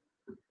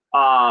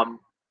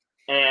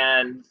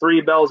 and Three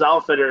Bells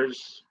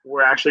Outfitters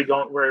we're actually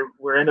going.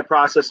 We're in the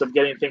process of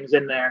getting things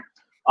in there.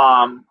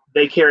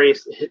 They carry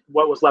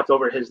what was left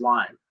over his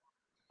line.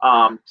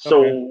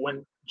 So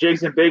when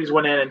Jigs and Biggs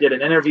went in and did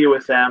an interview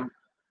with them,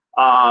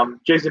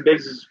 Jigs and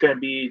Biggs is going to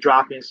be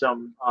dropping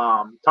some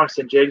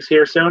tungsten jigs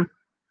here soon,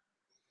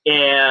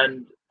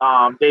 and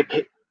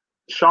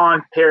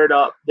Sean paired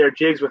up their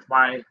jigs with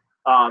my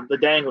the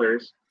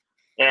danglers,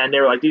 and they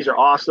were like, "These are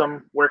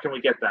awesome. Where can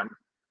we get them?"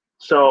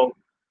 So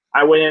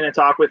I went in and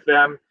talked with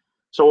them.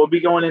 So we'll be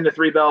going into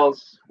Three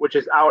Bells, which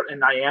is out in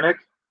Niantic,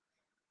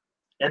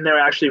 and they're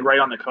actually right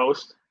on the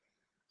coast.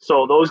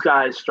 So those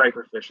guys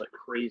striper fish like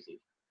crazy,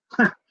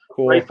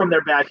 Cool. right from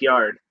their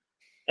backyard.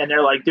 And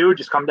they're like, "Dude,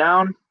 just come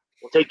down.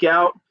 We'll take you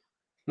out.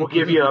 We'll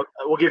give you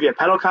a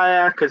pedal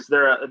kayak because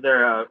they're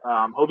a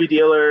Hobie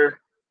dealer,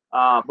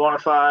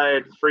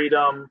 Bonafide,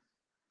 Freedom,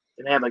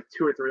 and they have like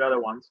 2 or 3 other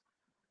ones.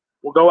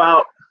 We'll go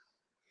out.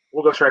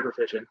 We'll go striper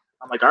fishing."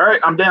 I'm like, "All right,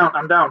 I'm down.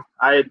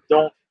 I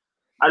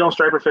don't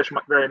striper fish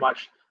very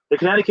much." The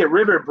Connecticut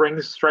River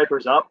brings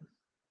stripers up,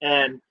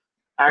 and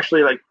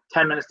actually like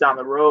 10 minutes down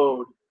the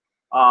road,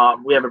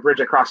 we have a bridge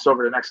that crosses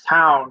over the next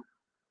town.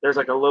 There's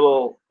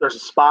a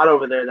spot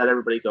over there that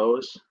everybody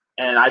goes,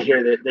 and I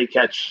hear that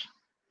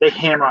they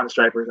hammer on the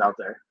stripers out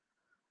there.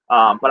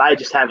 But I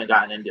just haven't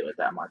gotten into it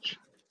that much.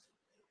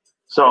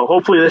 So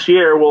hopefully this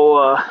year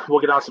we'll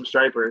get on some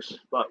stripers,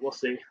 but we'll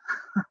see.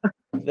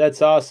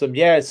 That's awesome.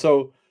 Yeah.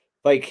 So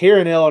like here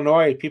in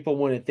Illinois, people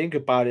wouldn't think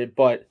about it,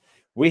 but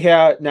we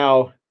have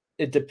now,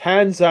 it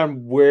depends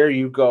on where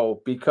you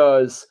go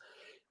because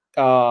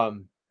we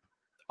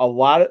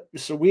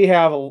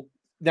have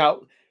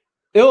now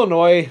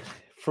Illinois,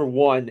 for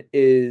one,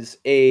 is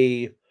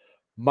a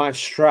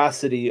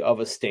monstrosity of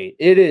a state.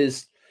 It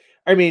is,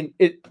 I mean,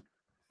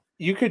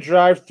 you could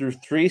drive through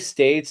 3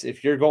 states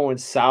if you're going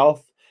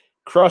south,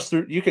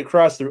 you could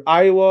cross through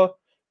Iowa,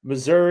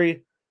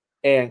 Missouri,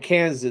 and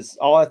Kansas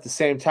all at the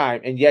same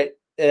time, and yet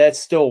that's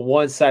still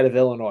one side of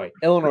Illinois.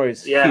 Illinois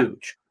is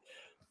huge.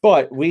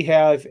 But we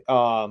have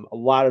a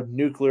lot of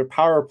nuclear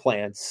power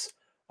plants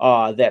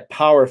that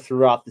power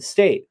throughout the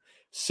state.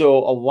 So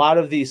a lot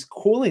of these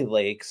cooling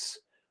lakes,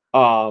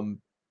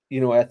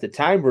 at the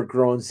time were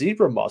growing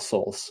zebra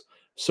mussels.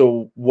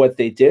 So what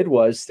they did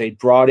was they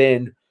brought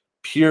in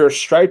pure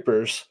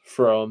stripers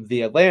from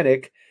the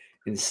Atlantic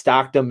and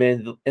stocked them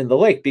in the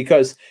lake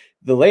because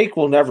the lake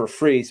will never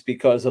freeze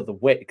because of the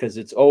wind, because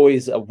it's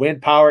always a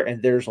wind power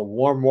and there's a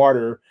warm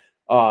water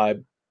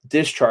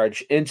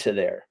discharge into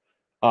there.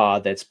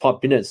 That's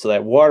pumping in, so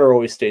that water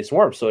always stays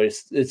warm. So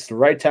it's the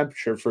right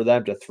temperature for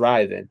them to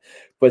thrive in.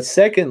 But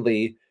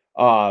secondly,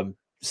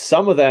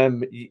 some of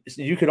them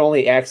you can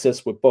only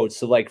access with boats.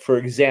 So, like for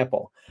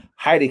example,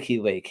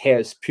 Heideke Lake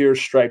has pure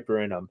striper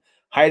in them.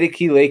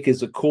 Heideke Lake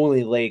is a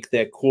cooling lake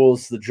that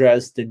cools the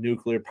Dresden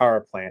nuclear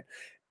power plant,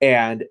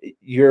 and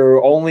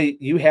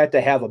you had to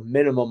have a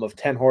minimum of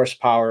 10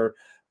 horsepower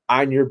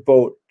on your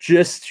boat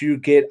just to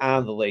get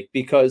on the lake,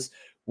 because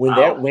when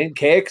that wind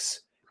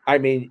kicks, I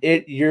mean,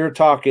 you're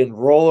talking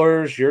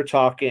rollers,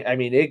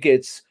 it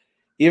gets,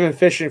 even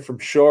fishing from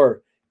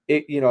shore,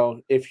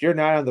 if you're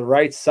not on the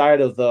right side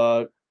of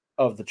the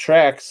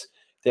tracks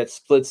that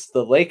splits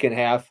the lake in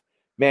half,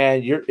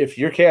 man, if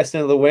you're casting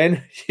into the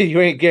wind,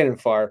 you ain't getting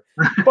far.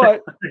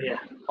 But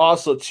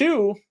also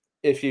too,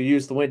 if you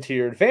use the wind to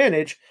your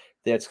advantage,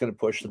 that's going to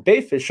push the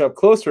bait fish up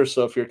closer.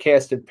 So if you're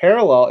casting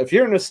parallel, if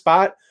you're in a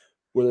spot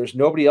where there's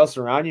nobody else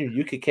around you,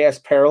 you could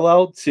cast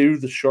parallel to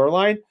the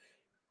shoreline.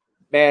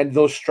 Man,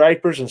 those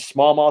stripers and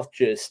smallmouth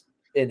just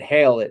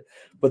inhale it.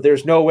 But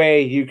there's no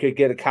way you could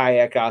get a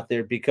kayak out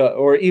there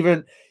or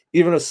even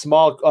a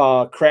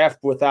small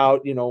craft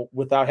without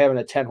having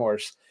a 10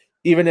 horse.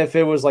 Even if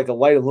it was like a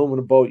light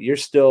aluminum boat, you're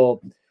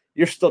still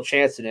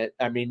chancing it.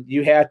 I mean,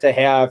 you have to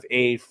have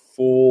a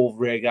full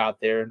rig out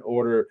there in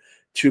order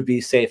to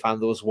be safe on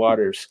those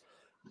waters.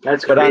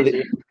 That's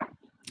crazy.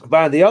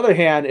 But on the other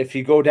hand, if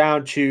you go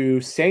down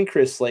to St.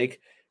 Chris Lake,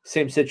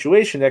 same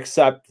situation,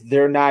 except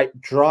they're not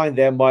drawing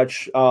that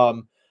much.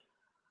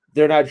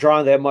 They're not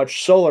drawing that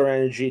much solar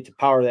energy to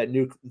power that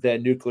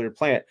nuclear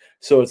plant,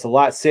 so it's a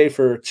lot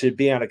safer to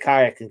be on a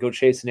kayak and go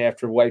chasing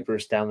after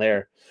wipers down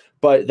there.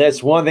 But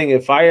that's one thing.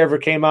 If I ever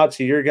came out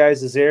to your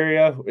guys'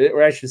 area,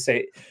 or I should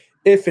say,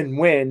 if and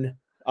when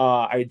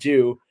I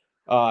do,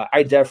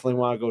 I definitely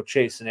want to go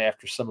chasing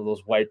after some of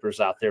those wipers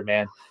out there,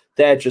 man.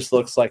 That just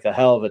looks like a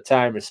hell of a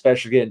time,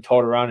 especially getting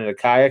towed around in a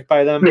kayak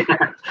by them.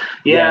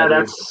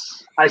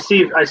 I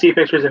see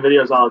pictures and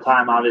videos all the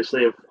time,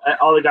 obviously, of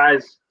all the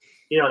guys,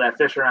 that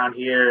fish around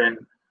here, and,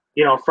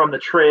 from the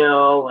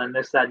trail and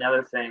this, that, and the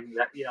other thing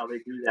that, they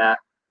do that.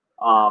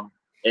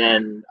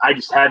 And I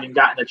just haven't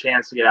gotten a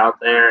chance to get out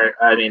there.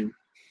 I mean,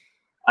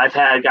 I've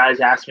had guys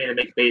ask me to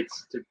make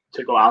baits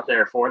to go out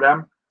there for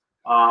them,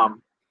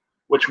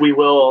 which we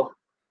will.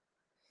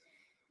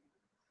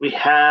 We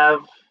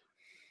have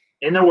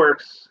in the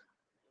works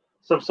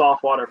some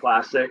saltwater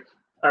plastic.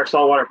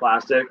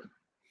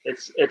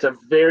 It's a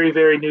very,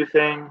 very new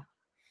thing.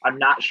 I'm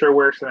not sure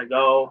where it's going to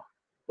go,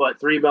 but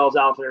Three Bells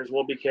Outfitters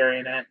will be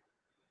carrying it.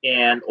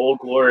 and Old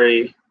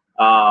Glory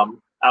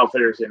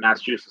outfitters in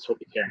Massachusetts will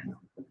be carrying them.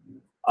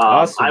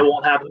 Awesome. I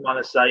won't have them on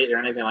the site or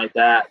anything like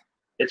that.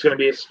 It's going to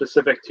be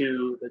specific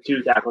to the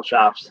 2 tackle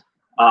shops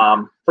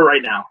for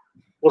right now.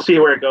 We'll see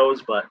where it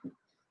goes, but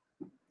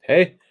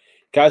hey,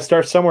 gotta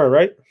start somewhere,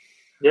 right?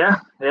 Yeah,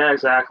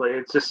 exactly.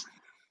 It's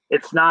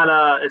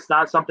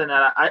not something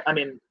that I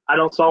mean, I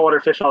don't saltwater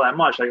fish all that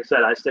much. Like I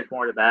said, I stick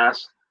more to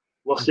bass.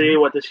 We'll see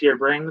what this year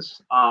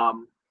brings.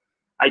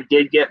 I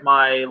did get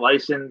my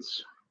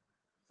license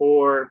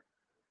for,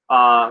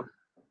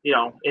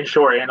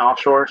 inshore and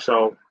offshore.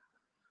 So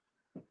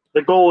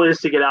the goal is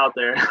to get out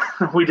there.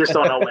 We just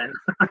don't know when.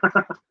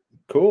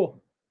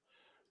 Cool.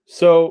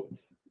 So,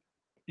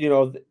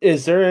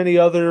 is there any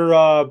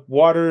other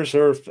waters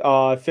or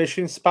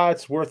fishing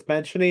spots worth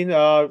mentioning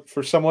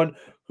for someone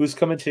who's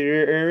coming to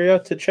your area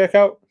to check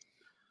out?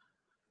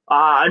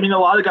 I mean, a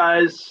lot of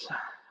guys,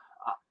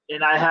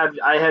 and I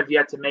have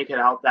yet to make it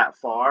out that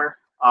far.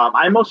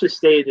 I mostly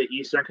stayed at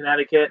Eastern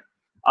Connecticut,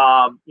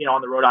 on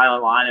the Rhode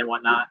Island line and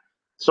whatnot.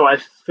 So I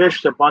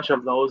fished a bunch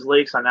of those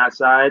lakes on that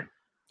side.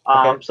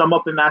 Okay. Some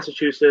up in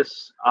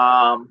Massachusetts.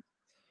 Like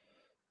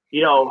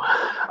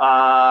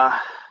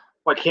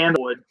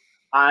Candlewood.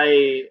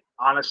 I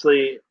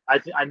honestly,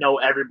 I know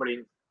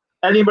anybody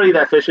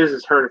that fishes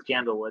has heard of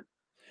Candlewood.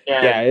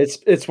 And yeah,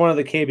 it's one of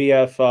the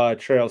KBF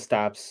trail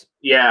stops.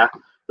 Yeah,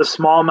 the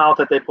smallmouth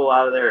that they pull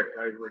out of there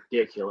are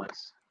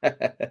ridiculous.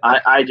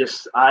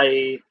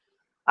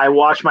 I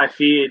watch my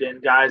feed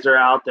and guys are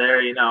out there.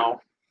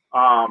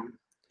 I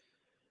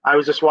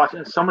was just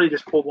watching. Somebody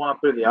just pulled one up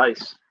through the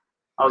ice.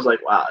 I was like,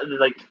 wow!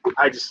 Like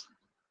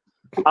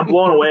I'm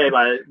blown away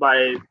by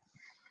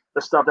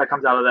the stuff that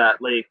comes out of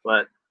that lake.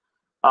 But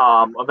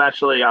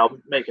eventually I'll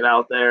make it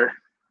out there.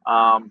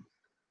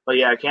 But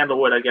yeah,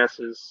 Candlewood, I guess,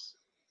 it's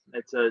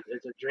a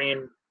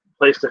dream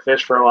place to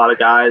fish for a lot of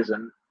guys,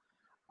 and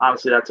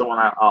honestly, that's the one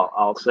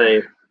I'll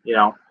say.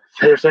 If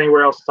there's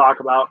anywhere else to talk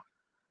about,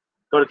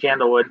 go to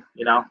Candlewood.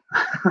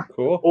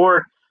 Cool.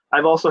 Or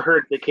I've also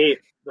heard the Cape,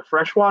 the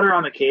freshwater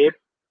on the Cape.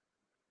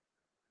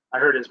 I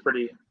heard is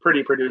pretty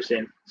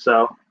producing.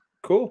 So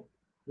cool.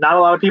 Not a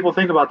lot of people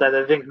think about that.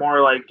 They think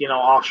more like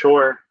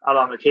offshore out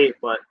on the Cape,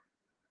 but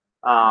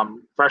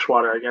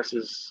freshwater, I guess,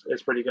 is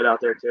pretty good out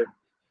there too.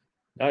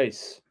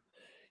 Nice.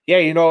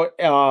 Yeah,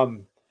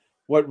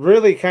 what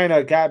really kind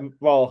of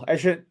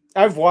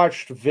I've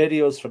watched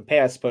videos from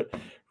past, but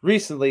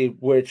recently,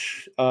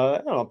 which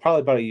I don't know,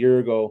 probably about a year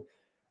ago,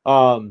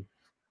 and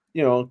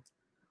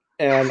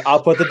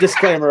I'll put the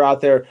disclaimer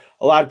out there.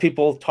 A lot of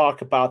people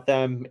talk about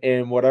them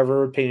in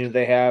whatever opinion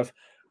they have,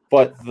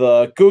 but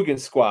the Guggen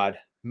Squad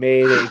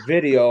made a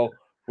video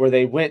where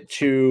they went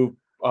to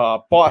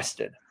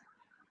Boston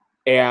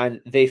and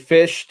they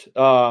fished.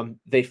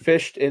 They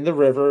fished in the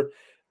river.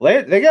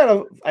 They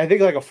got I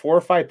think like a 4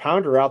 or 5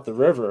 pounder out the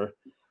river,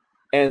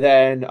 and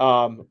then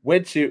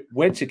went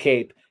to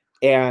Cape,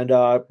 and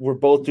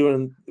we're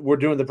doing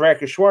the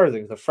brackish water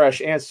thing, the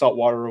fresh and salt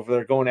water over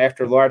there, going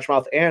after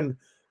largemouth and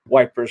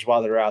wipers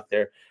while they're out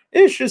there.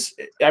 It's just,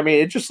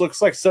 it just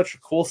looks like such a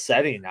cool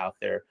setting out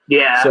there.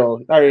 Yeah.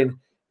 So they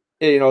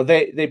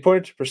put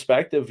into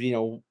perspective,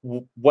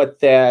 what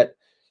that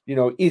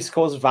East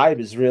Coast vibe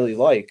is really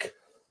like.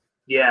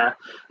 Yeah,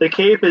 the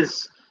Cape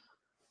is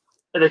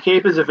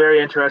a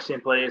very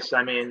interesting place.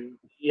 I mean,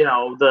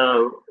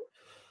 the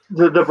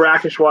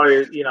brackish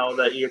water,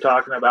 that you're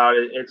talking about,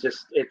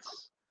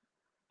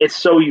 it's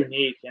so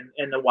unique,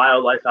 and the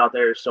wildlife out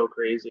there is so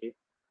crazy.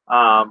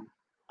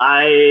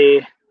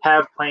 I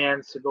have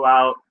plans to go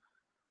out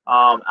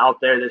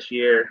there this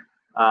year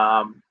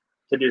to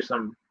do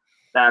some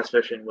bass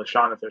fishing with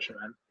Sean the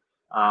Fisherman,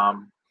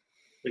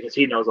 because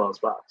he knows all the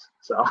spots.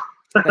 So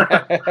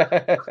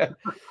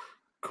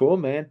cool,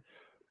 man.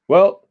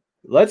 Well,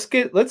 let's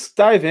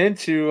dive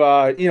into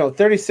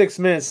 36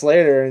 minutes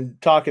later and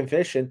talking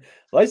fishing.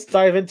 Let's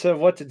dive into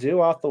what to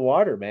do off the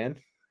water, man.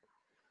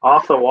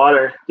 Off the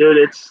water, dude.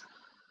 It's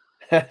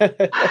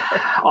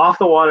off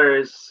the water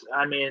is.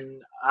 I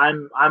mean,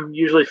 I'm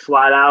usually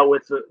flat out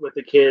with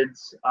the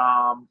kids.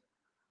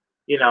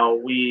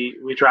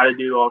 We try to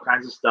do all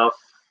kinds of stuff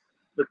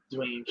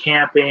between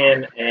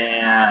camping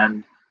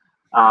and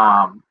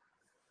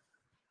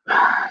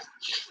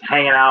just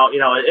hanging out.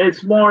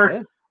 It's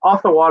more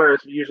off the water.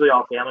 It's usually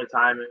all family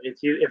time. If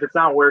it's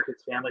not work,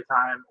 it's family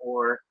time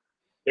or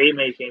bait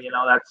making.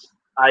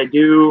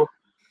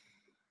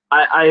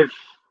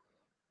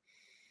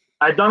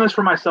 I've done this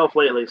for myself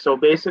lately. So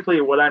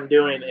basically what I'm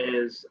doing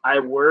is I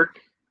work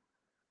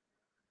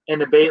in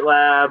the bait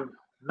lab,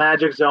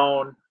 magic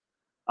zone,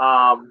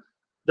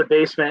 the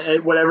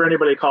basement, whatever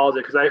anybody calls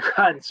it, because I've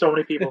gotten so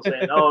many people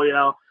saying, oh,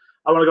 I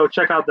want to go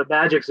check out the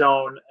magic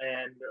zone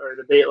or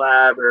the bait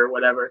lab or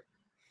whatever.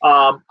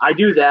 I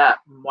do that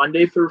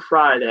Monday through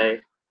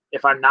Friday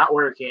if I'm not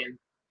working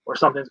or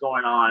something's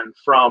going on,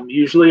 from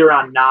usually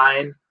around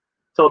 9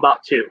 till about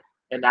 2.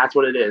 And that's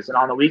what it is. And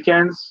on the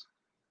weekends,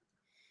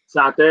 it's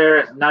not there.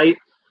 At night,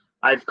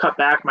 I've cut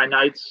back my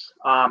nights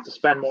to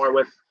spend more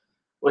with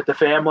the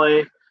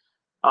family.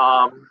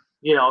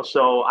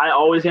 So I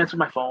always answer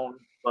my phone,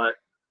 but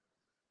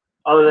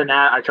other than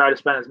that, I try to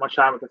spend as much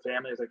time with the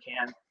family as I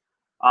can.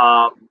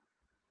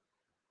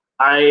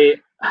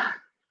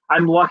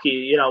 I'm lucky.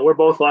 You know, we're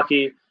both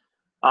lucky.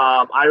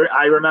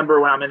 I remember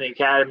when I'm in the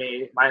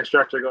academy, my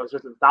instructor goes,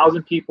 "There's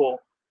 1,000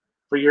 people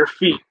for your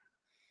feet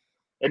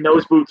in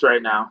those boots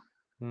right now."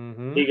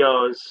 Mm-hmm. He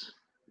goes,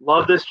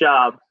 "Love this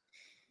job,"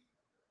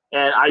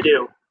 and I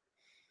do.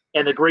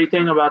 And the great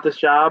thing about this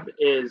job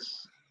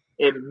is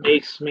it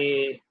makes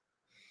me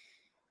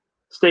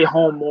stay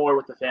home more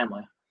with the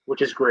family,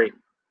 which is great.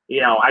 You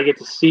know, I get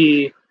to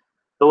see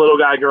the little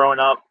guy growing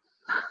up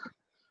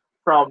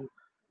from.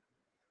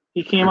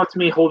 He came up to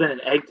me holding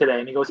an egg today,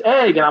 and he goes,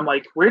 "Egg," and I'm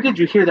like, "Where did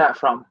you hear that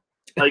from?"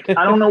 Like,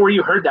 I don't know where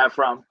you heard that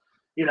from,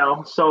 you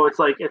know. So it's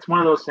like it's one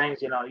of those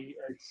things, you know.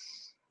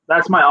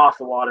 That's my off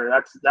the water.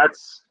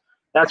 That's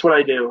what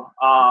I do.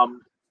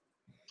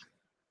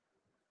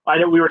 I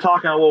know we were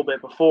talking a little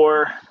bit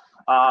before.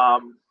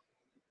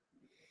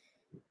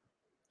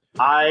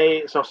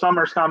 So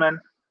summer's coming,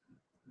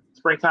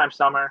 springtime,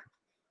 summer.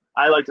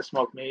 I like to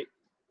smoke meat.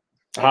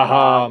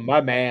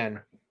 My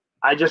man.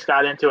 I just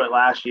got into it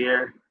last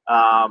year.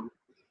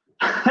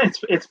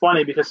 It's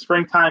funny because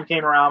springtime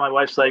came around. My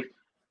wife's like,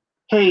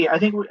 "Hey, I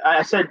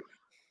said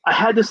I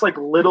had this like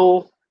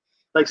little,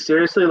 like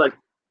seriously, like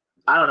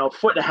I don't know,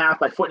 1.5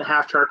 by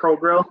 1.5 charcoal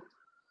grill,"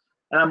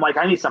 and I'm like,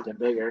 "I need something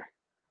bigger."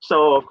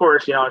 So of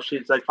course, you know,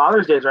 she's like,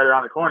 Father's Day is right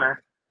around the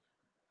corner.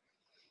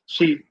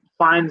 She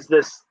finds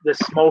this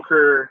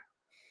smoker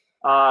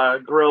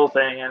grill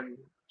thing, and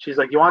she's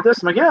like, "You want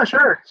this?" I'm like, "Yeah,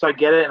 sure." So I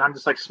get it, and I'm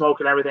just like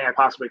smoking everything I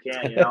possibly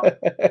can, you know.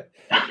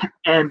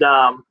 and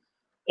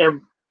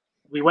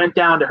we went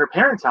down to her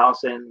parents'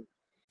 house, and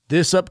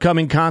this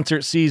upcoming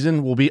concert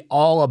season will be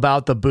all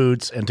about the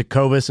boots, and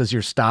Tecovas is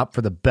your stop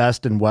for the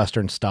best in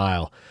Western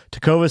style.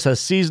 Tecovas has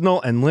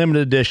seasonal and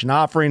limited edition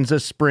offerings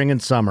this spring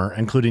and summer,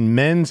 including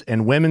men's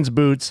and women's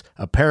boots,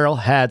 apparel,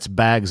 hats,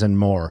 bags, and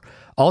more.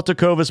 All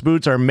Tecovas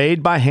boots are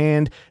made by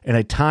hand in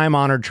a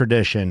time-honored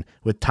tradition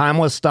with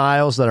timeless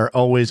styles that are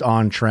always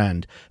on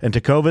trend. And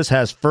Tecovas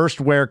has first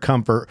wear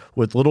comfort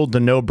with little to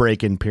no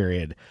break-in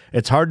period.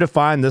 It's hard to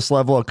find this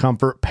level of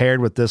comfort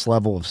paired with this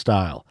level of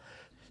style.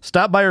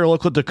 Stop by your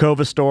local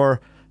Tecovas store,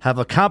 have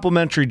a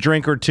complimentary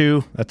drink or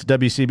two, that's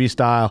WCB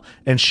style,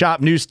 and shop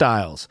new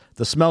styles.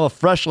 The smell of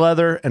fresh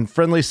leather and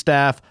friendly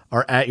staff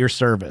are at your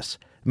service.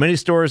 Many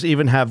stores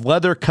even have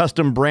leather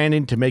custom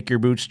branding to make your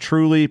boots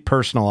truly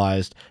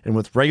personalized. And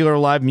with regular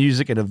live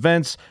music and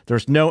events,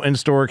 there's no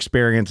in-store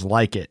experience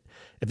like it.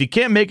 If you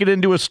can't make it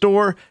into a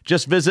store,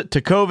 just visit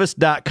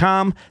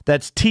tecovas.com.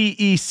 That's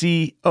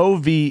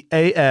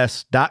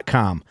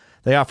TECOVAS.com.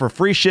 They offer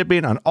free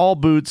shipping on all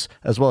boots,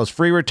 as well as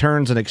free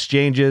returns and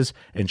exchanges,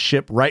 and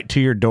ship right to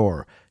your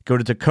door. Go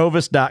to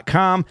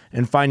tecovas.com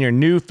and find your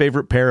new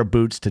favorite pair of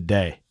boots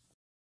today.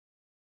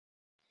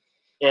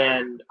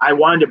 And I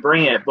wanted to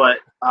bring it, but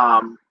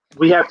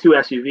we have 2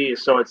 SUVs,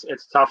 so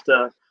it's tough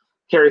to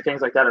carry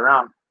things like that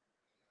around.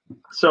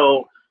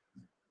 So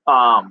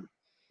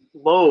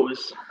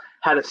Lowe's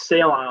had a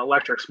sale on an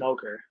electric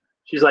smoker.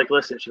 She's like,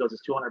 "Listen," she goes,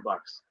 "it's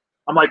 $200."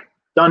 I'm like,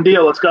 "Done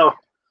deal, let's go."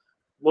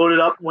 Loaded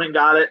up, went and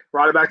got it,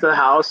 brought it back to the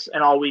house,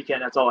 and all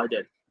weekend that's all I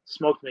did.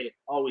 Smoked meat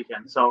all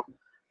weekend. So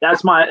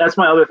that's my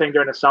other thing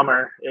during the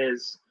summer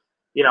is,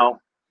 you know,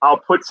 I'll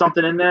put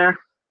something in there,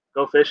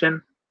 go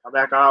fishing, come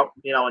back out,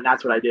 you know, and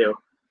that's what I do.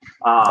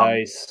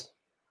 Nice.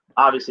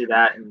 Obviously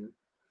that and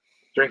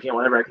drinking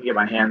whatever I can get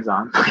my hands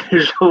on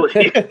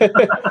usually.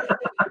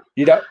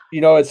 You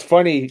know, it's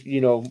funny,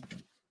 you know,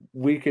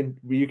 you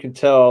can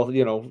tell,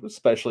 you know,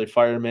 especially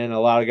firemen,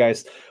 a lot of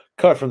guys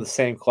cut from the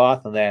same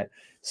cloth on that.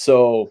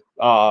 So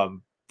now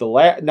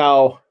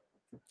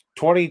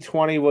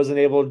 2020 wasn't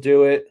able to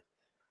do it.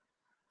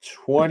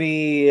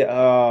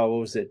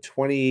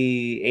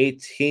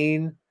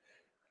 2018.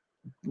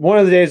 One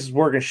of the days was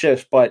working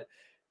shifts, but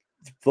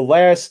the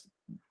last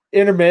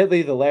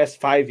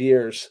 5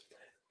 years,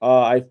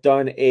 I've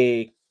done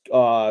a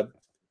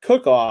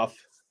cook-off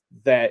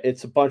that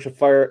it's a bunch of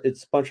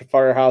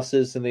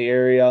firehouses in the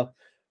area,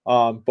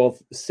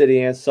 both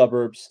city and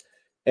suburbs,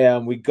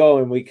 and we go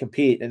and we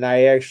compete. And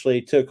I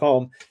actually took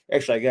home.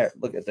 Actually, I got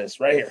look at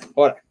this right here.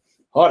 Hold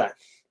on.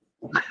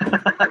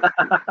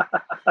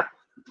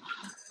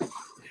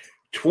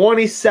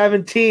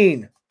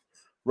 2017,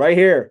 right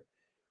here.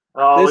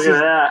 Oh, this look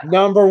is at that.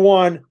 number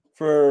 1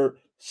 for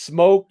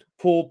smoked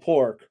pulled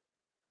pork.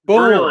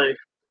 Boom. Really?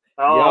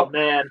 Oh, Yep.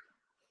 man.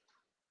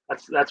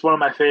 That's one of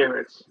my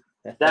favorites.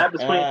 That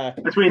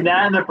between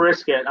that and the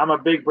brisket, I'm a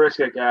big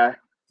brisket guy.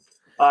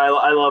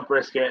 I love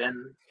brisket,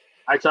 and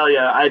I tell you,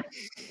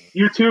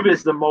 YouTube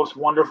is the most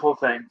wonderful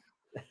thing.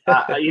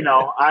 You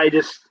know, I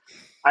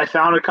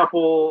found a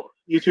couple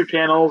YouTube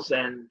channels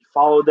and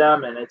followed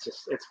them, and it's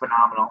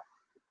phenomenal.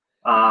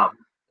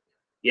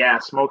 Yeah,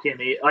 smoking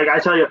meat. Like I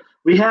tell you,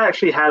 we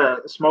actually had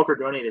a smoker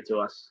donated to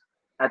us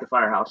at the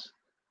firehouse.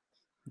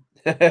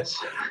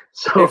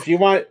 So if you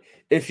want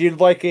if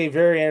you'd like a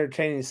very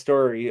entertaining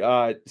story,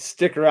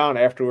 stick around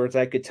afterwards.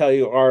 I could tell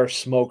you our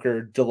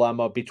smoker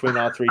dilemma between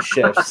all 3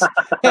 shifts.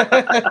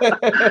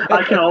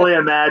 I can only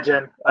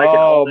imagine.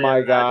 Oh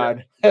my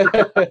God. I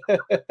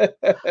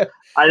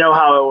know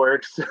how it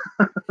works.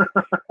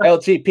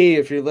 LTP,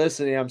 if you're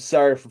listening, I'm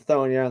sorry for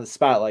throwing you on the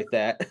spot like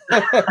that.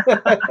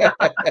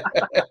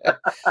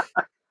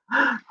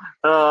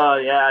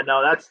 Yeah,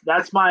 no,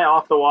 that's my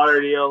off the water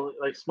deal,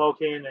 like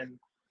smoking, and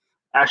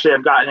actually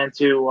I've gotten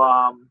into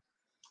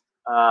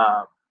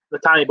the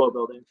tiny boat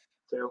building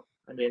too.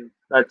 I mean,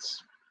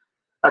 that's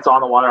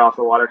on the water, off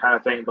the water kind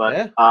of thing, but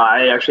Yeah.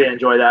 I actually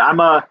enjoy that.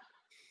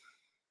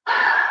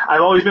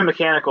 I've always been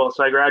mechanical,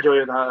 so I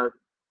graduated with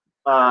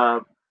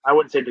I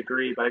wouldn't say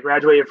degree, but I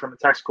graduated from a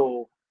tech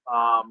school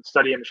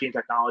studying machine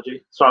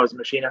technology. So I was a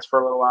machinist for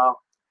a little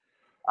while.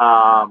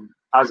 I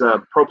was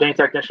a propane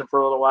technician for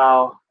a little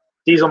while,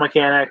 diesel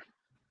mechanic,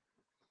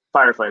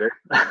 firefighter.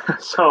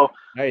 So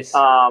Nice.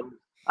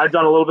 I've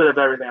done a little bit of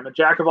everything. I'm a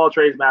jack of all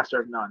trades,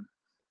 master of none.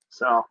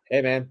 So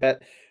Hey man,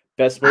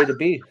 best way to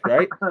be,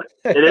 right?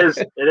 it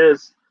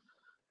is.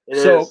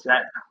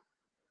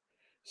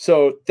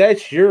 So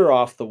that's your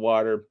off the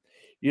water,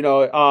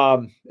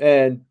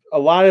 and a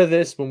lot of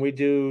this when we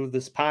do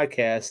this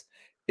podcast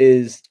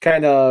is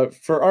kind of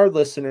for our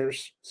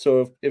listeners.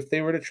 So if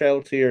they were to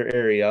travel to your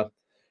area,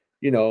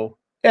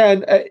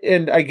 and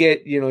I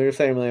get, your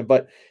family,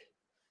 but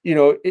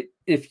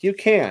if you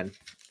can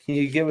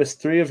you give us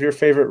 3 of your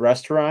favorite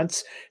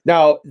restaurants?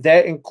 Now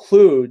that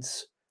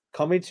includes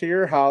coming to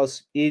your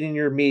house, eating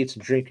your meats,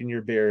 and drinking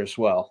your beer as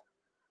well.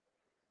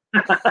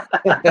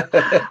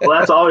 Well,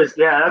 that's always,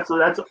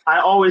 I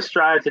always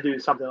strive to do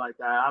something like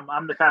that.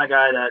 I'm the kind of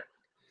guy that,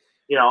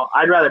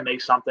 I'd rather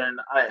make something.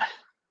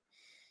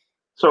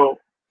 So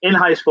in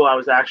high school, I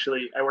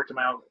worked at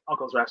my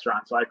uncle's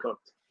restaurant, so I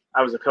cooked.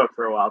 I was a cook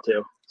for a while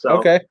too. So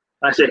okay.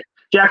 I say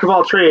jack of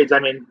all trades. I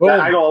mean,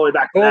 I go all the way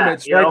back to that.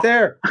 It's right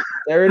there.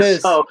 There it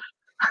is. So,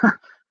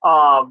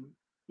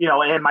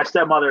 and my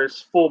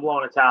stepmother's full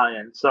blown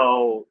Italian.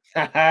 So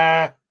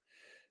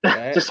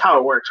just how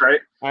it works,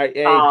 right?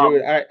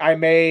 Dude, I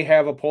may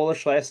have a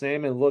Polish last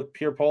name and look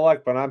pure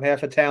Polak, but I'm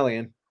half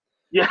Italian.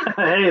 Yeah,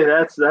 hey,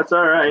 that's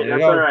all right.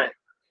 That's all right.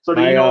 So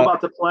do you know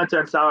about the polenta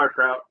and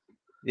sauerkraut?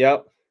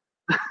 Yep.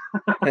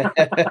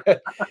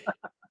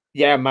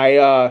 Yeah,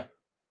 my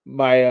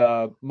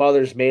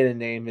mother's maiden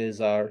name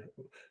is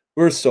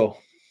Urso.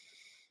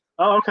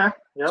 Oh, okay.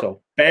 Yep.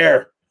 So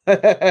bear.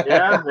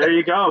 Yeah, there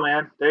you go,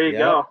 man. There you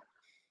go.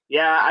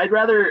 Yeah,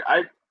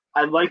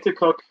 I'd like to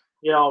cook,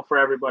 for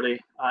everybody,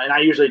 and I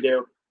usually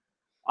do.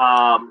 But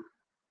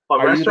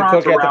are restaurants you the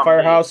cook at the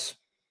firehouse?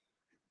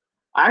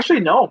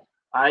 Actually, no,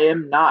 I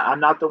am not. I'm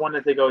not the one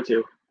that they go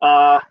to.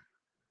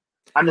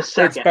 I'm the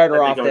second. It's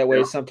better off that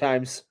way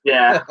sometimes.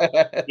 Yeah,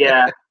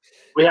 yeah.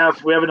 We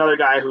have another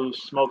guy who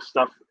smokes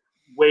stuff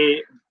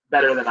way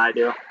better than I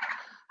do.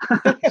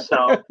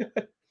 So,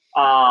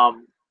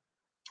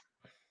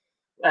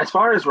 as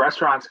far as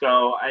restaurants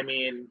go, I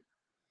mean,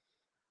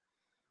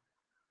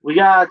 we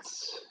got.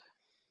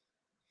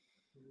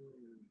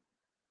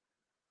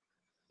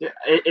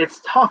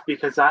 It's tough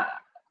because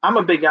I'm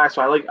a big guy,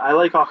 so I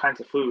like all kinds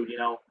of food.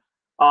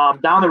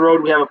 Down the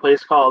road we have a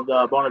place called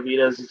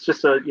Bonavitas. It's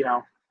just a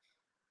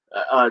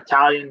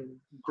Italian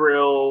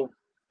grill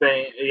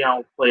thing,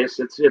 place.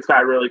 It's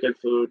got really good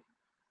food.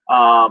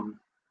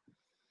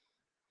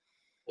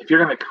 If you're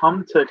gonna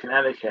come to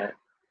Connecticut,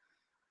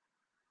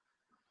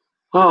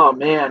 oh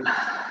man,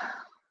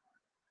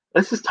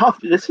 this is tough.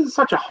 This is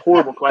such a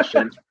horrible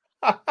question.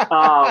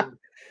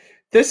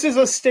 This is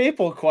a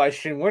staple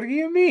question. What do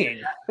you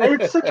mean?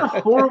 It's such a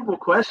horrible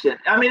question.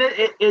 I mean,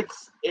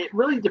 it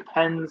really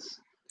depends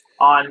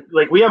on,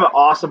 like, we have an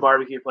awesome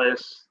barbecue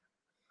place,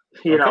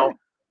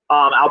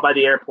 out by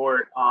the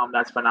airport.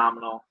 That's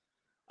phenomenal.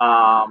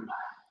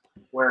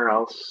 Where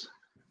else?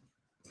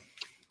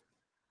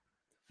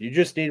 You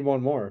just need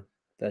one more.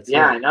 That's it.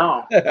 I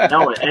know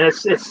it, and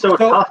it's so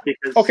tough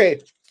because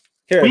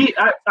here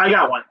I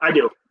got one. I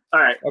do.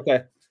 All right.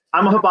 Okay.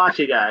 I'm a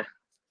hibachi guy.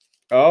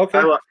 Oh,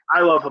 okay. I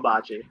love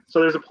hibachi.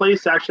 So there's a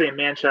place actually in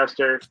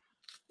Manchester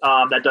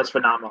that does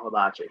phenomenal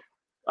hibachi.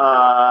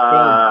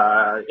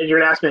 And you're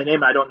gonna ask me the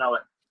name, I don't know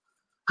it.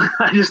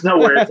 I just know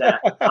where it's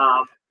at.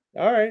 All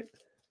right.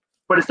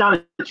 But it's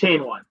not a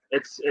chain one.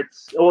 It's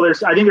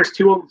I think there's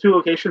two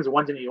locations.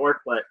 One's in New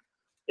York, but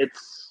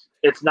it's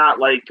not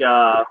like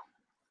the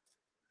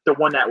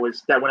one that went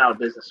out of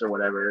business or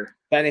whatever.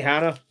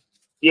 Benihana?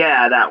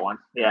 Yeah, that one.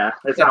 Yeah,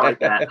 it's not like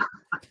that.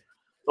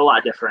 A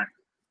lot different.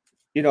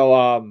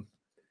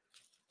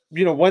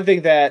 One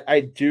thing that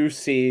I do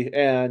see,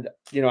 and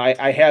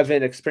I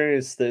haven't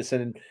experienced this,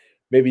 and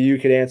maybe you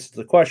could answer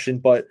the question,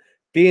 but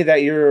being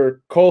that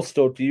you're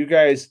coastal, do you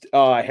guys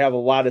have a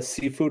lot of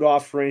seafood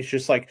offerings,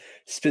 just like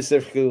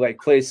specifically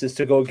like places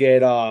to go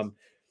get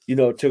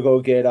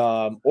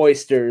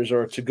oysters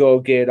or to go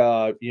get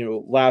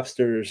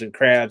lobsters and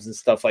crabs and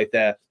stuff like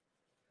that?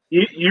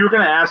 You're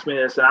gonna ask me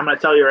this, and I'm gonna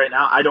tell you right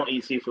now, I don't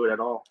eat seafood at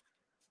all.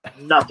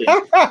 Nothing.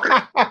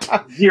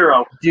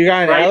 Zero. Do you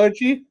got an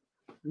allergy?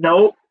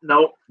 Nope.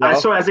 No?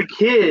 So as a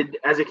kid,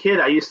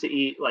 I used to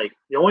eat like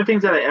the only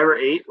things that I ever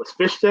ate was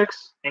fish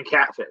sticks and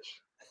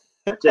catfish.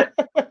 That's it.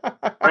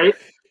 Right?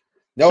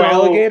 No So,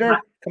 alligator?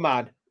 Come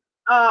on.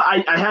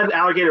 I had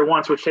alligator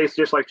once, which tastes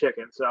just like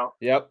chicken. So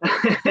Yep.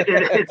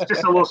 it's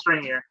just a little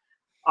stringier.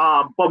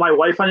 But my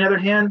wife, on the other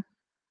hand,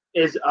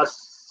 is a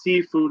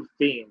seafood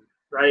fiend,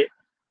 right?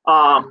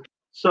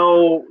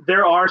 So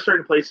there are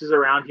certain places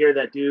around here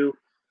that do.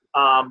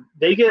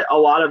 They get a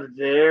lot of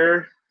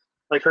their,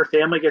 like her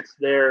family gets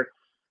their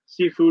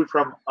seafood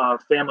from a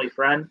family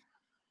friend.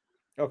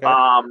 Okay.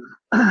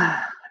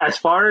 As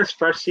far as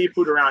fresh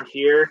seafood around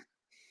here,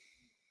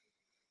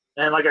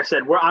 and like I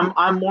said,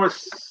 I'm more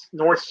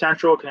north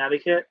central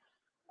Connecticut.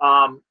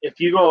 If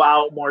you go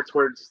out more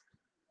towards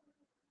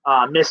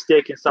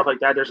Mystic and stuff like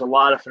that, there's a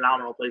lot of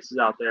phenomenal places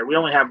out there. We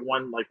only have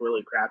one like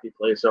really crappy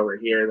place over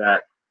here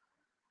that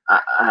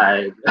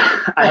I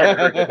haven't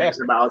heard good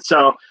things about.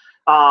 So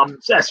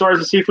as far as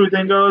the seafood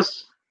thing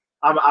goes,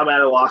 I'm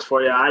at a loss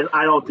for you.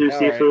 I don't do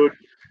seafood. Right.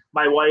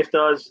 My wife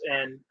does,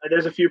 and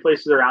there's a few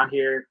places around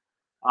here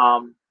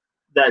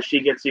that she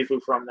gets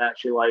seafood from that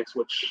she likes,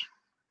 which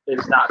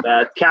is not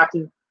bad.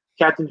 Captain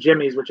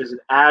Jimmy's, which is an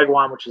ag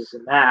one, which is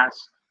in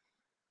Mass,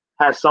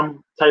 has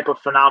some type of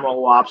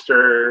phenomenal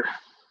lobster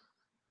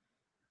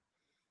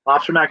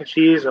mac and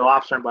cheese or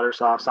lobster and butter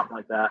sauce, something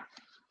like that.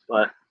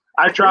 But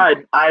I've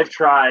tried. I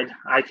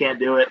can't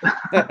do it.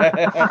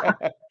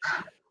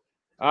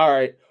 All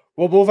right.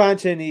 We'll move on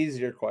to an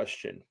easier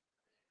question.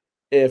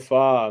 If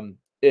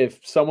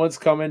someone's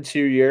coming to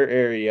your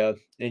area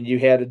and you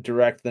had to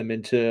direct them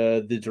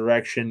into the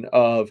direction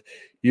of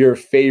your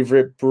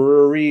favorite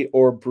brewery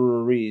or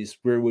breweries,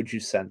 where would you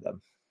send them?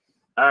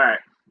 All right.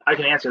 I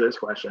can answer this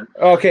question.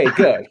 Okay,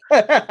 good.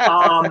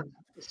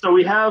 So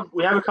we have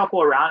a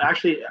couple around.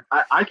 Actually,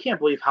 I can't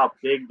believe how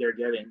big they're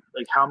getting.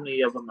 Like how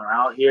many of them are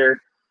out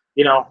here.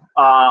 You know,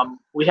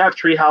 we have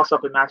Treehouse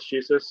up in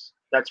Massachusetts.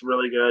 That's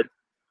really good.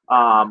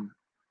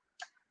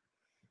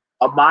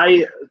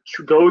 My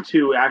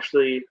go-to,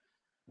 actually,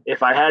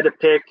 if I had to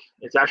pick,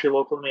 it's actually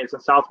local to me. It's in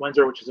South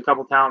Windsor, which is a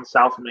couple towns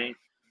south of me,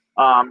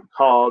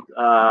 called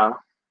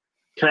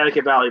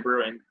Connecticut Valley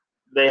Brewing.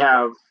 They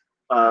have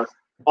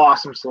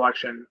awesome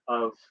selection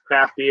of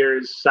craft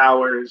beers,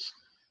 sours,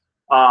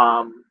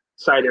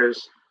 ciders.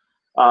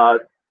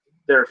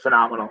 They're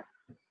phenomenal.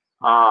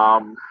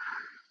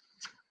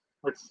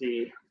 Let's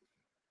see.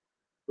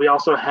 We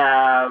also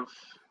have,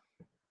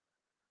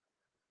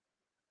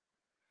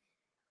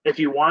 if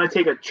you want to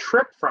take a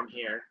trip from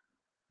here,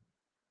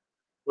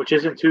 which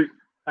isn't too,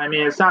 I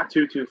mean, it's not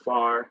too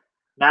far.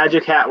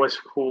 Magic Hat was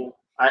cool.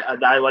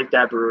 I like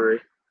that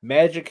brewery.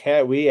 Magic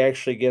Hat, we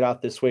actually get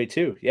out this way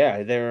too.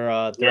 Yeah, they're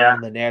on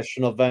the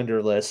national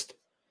vendor list.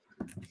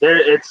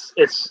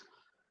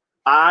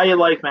 I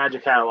like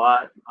Magic Hat a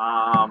lot.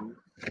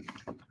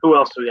 Who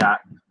else do we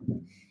got?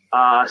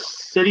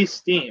 City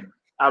Steam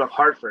out of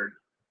Hartford.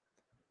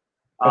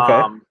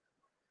 Okay.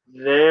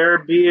 Their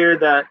beer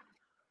that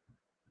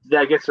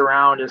gets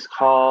around is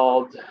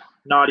called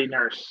Naughty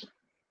Nurse.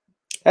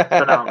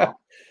 Phenomenal.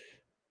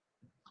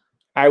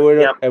 I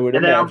would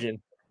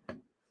imagine.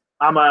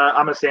 I'm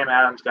a Sam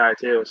Adams guy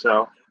too,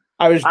 so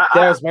that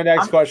was my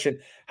next question.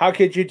 How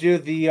could you do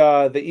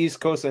the East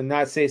Coast and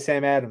not say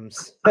Sam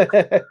Adams?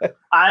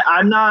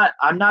 I'm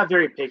not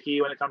very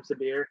picky when it comes to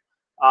beer.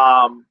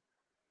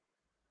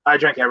 I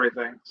drink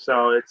everything,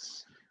 so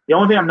it's the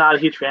only thing I'm not a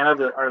huge fan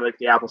of are like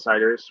the apple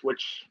ciders,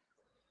 which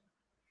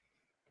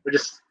are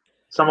just,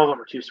 some of them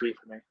are too sweet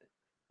for me.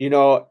 You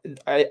know,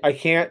 I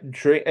can't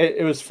drink.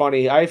 It was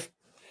funny. I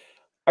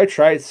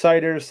tried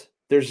ciders.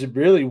 There's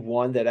really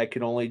one that I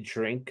can only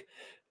drink.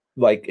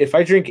 Like if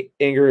I drink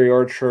Angry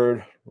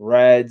Orchard,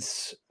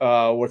 Reds,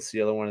 what's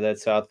the other one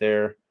that's out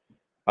there?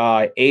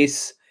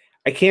 Ace.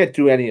 I can't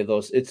do any of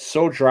those. It's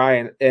so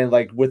dry and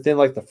like within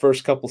like the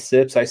first couple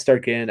sips, I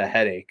start getting a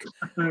headache.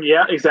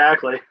 Yeah,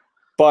 exactly.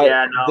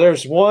 But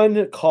there's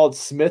one called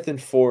Smith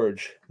and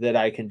Forge that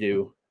I can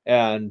do,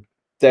 and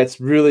that's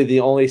really the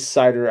only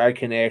cider I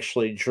can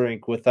actually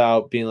drink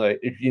without being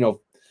like,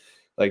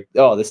 like,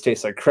 oh, this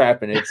tastes like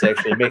crap, and it's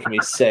actually making me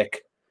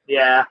sick.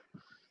 Yeah.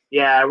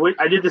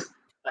 I did this.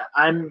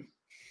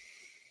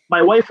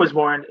 My wife was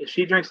more.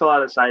 She drinks a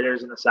lot of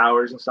ciders and the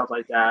sours and stuff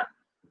like that.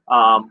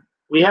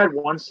 We had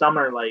one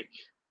summer, like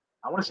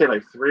I want to say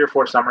like 3 or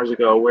 4 summers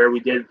ago, where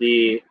we did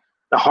the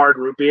hard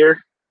root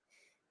beer.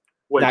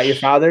 Not Your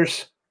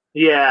Father's.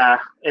 Yeah,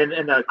 and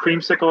the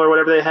creamsicle or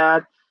whatever they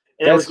had.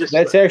 And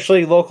that's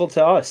actually local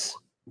to us.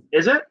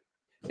 Is it?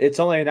 It's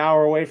only an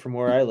hour away from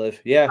where I live.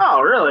 Yeah.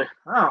 Oh, really?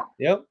 Oh.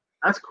 Yep.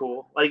 That's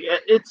cool. Like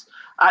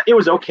it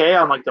was okay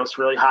on like those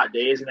really hot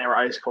days, and they were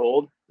ice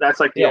cold. That's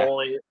like the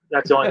only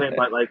thing.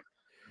 But like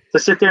to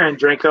sit there and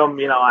drink them,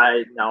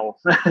 no.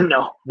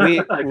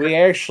 We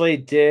actually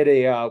did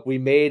we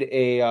made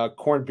a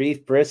corned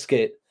beef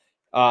brisket,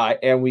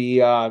 and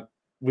we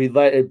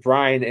let it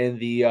brine in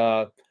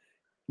the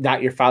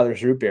Not Your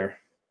Father's root beer.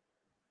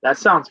 That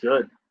sounds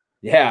good.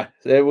 Yeah,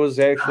 it was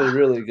actually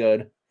really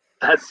good.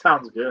 That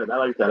sounds good. I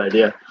like that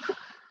idea.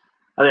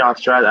 I think I'll have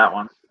to try that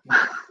one.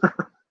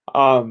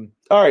 All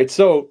right,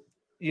 so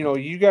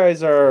you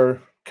guys are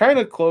kind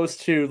of close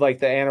to like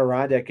the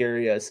Adirondack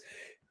areas.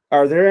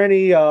 Are there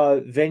any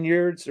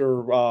vineyards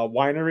or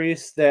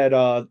wineries that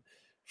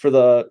for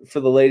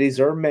the ladies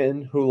or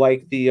men who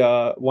like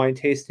the wine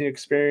tasting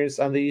experience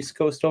on the East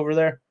Coast over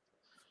there?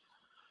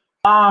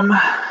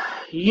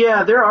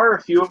 Yeah, there are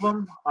a few of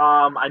them.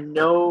 I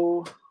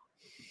know.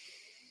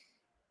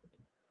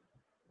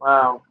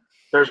 Wow,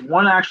 there's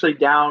one actually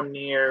down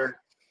near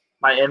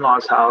my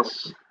in-laws'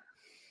 house,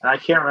 and I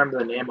can't remember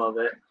the name of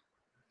it.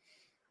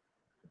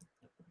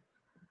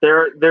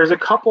 There's a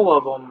couple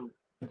of them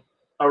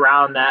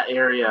around that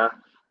area,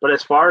 but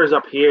as far as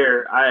up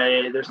here,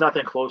 there's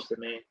nothing close to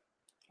me.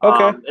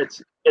 Okay.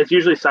 It's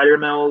usually cider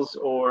mills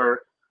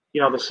or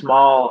the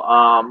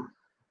small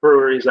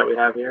breweries that we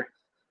have here.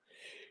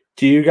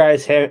 Do you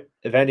guys have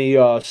any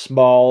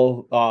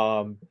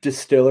small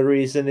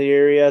distilleries in the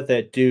area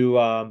that do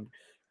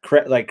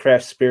like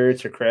craft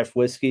spirits or craft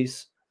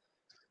whiskeys?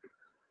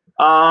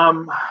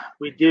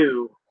 We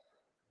do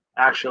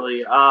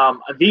actually.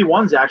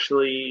 V1's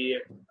actually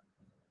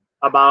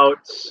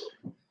about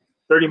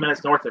 30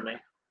 minutes north of me.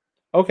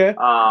 Okay.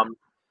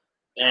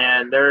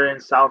 And they're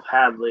in South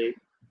Hadley.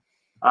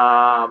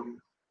 Who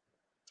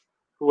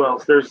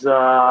else?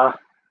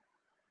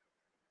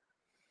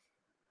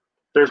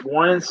 There's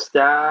one in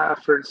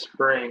Stafford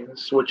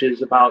Springs, which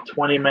is about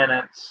 20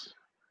 minutes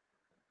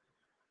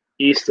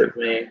east of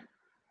me.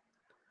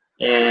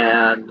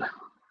 And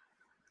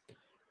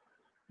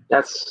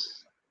I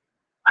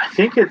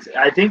think they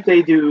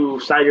do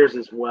ciders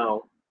as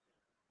well.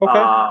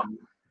 Okay.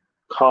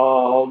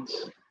 Called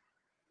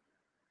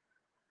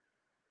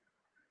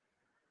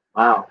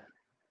wow.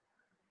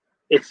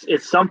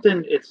 It's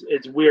something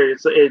it's weird.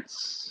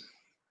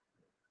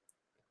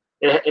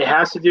 It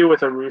has to do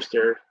with a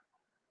rooster.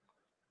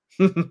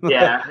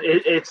 Yeah,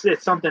 it's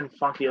something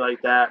funky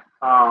like that.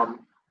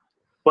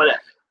 But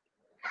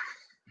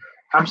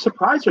I'm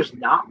surprised there's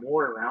not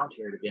more around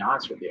here, to be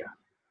honest with you.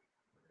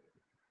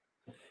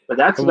 But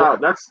those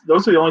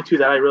are the only two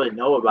that I really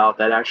know about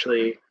that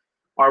actually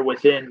are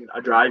within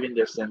a driving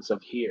distance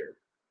of here.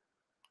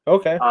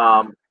 Okay.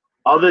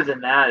 Other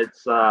than that,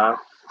 it's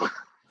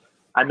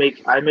I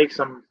make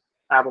some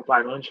apple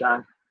pie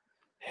moonshine.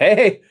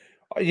 Hey,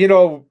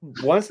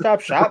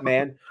 one-stop shop,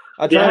 man.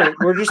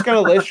 We're just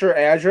gonna list your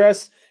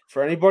address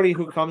for anybody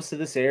who comes to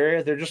this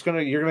area.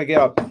 You're gonna get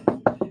a,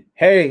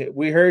 hey,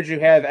 we heard you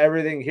have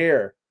everything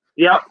here.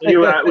 Yep, we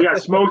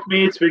got smoked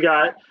meats. We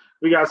got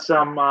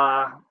some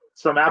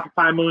apple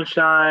pie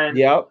moonshine.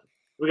 Yep.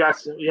 We got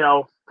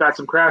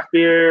some craft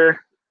beer,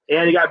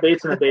 and you got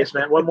baits in the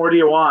basement. What more do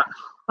you want?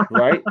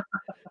 Right.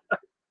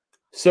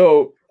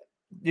 So,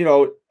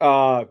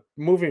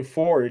 moving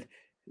forward.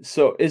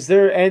 So is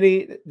there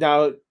any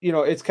now,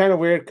 it's kind of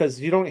weird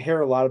because you don't hear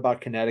a lot about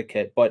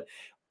Connecticut, but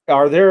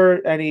are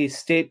there any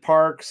state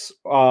parks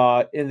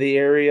in the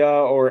area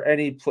or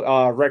any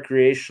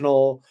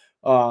recreational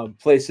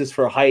places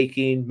for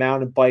hiking,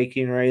 mountain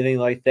biking, or anything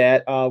like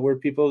that where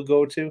people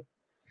go to?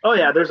 Oh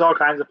yeah, there's all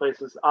kinds of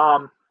places.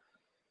 I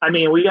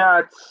mean, we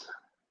got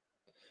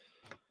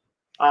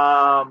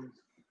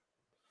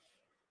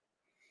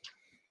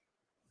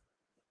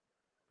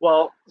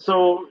well,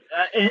 so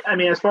I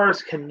mean, as far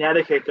as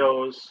Connecticut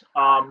goes,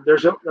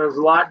 there's a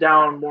lot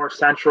down more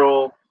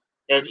central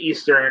and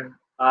eastern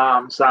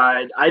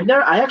side.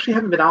 I actually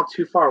haven't been out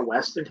too far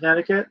west in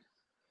Connecticut,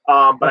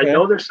 but Okay. I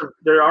know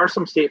there are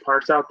some state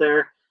parks out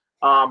there.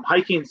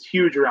 Hiking's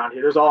huge around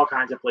here. There's all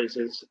kinds of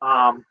places.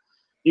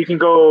 You can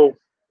go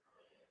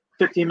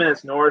 15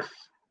 minutes north,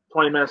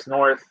 20 minutes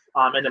north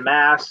into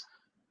Mass.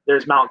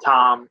 There's Mount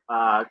Tom.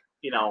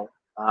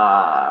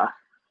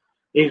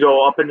 You can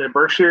go up into the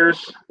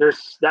Berkshires.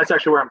 That's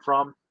actually where I'm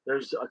from.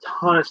 There's a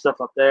ton of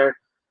stuff up there.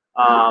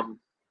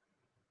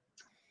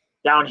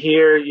 Down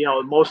here,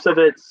 most of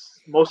it's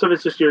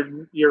just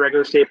your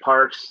regular state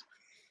parks.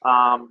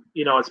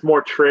 It's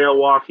more trail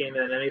walking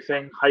than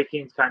anything.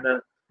 Hiking's kind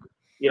of,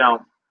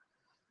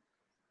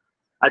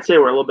 I'd say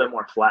we're a little bit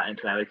more flat in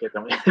Connecticut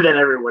than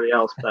everybody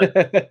else.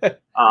 But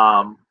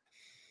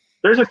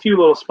there's a few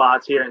little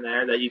spots here and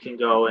there that you can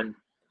go, and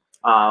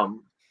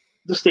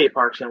the state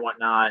parks and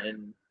whatnot,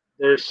 and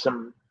there's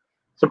some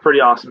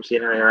pretty awesome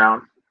scenery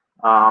around.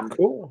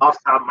 Cool. Off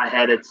the top of my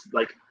head, it's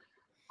like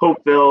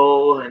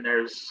Hopeville, and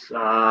there's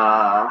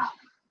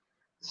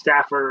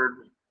Stafford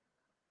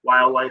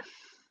Wildlife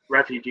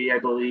Refugee, I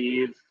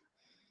believe.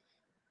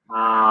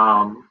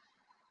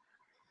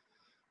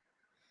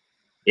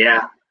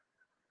 Yeah,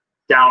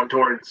 down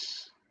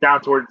towards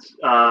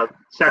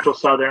Central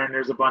Southern.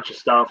 There's a bunch of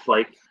stuff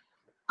like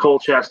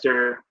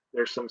Colchester.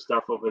 There's some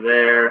stuff over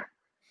there.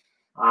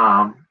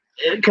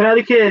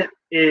 Connecticut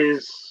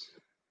has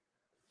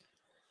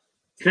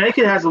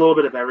a little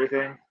bit of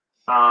everything,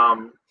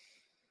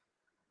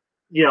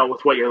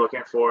 with what you're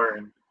looking for.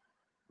 And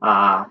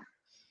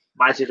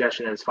my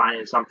suggestion is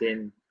finding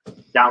something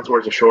down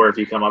towards the shore if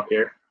you come up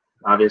here.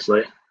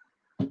 Obviously,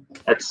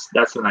 that's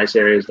the nice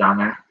areas down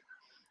there.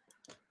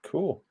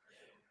 Cool.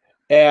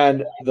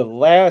 And the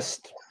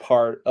last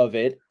part of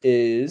it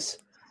is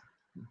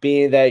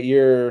being that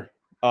you're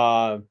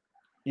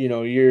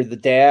you're the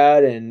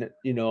dad, and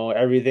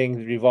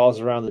everything revolves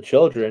around the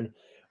children.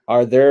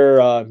 Are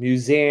there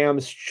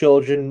museums,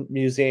 children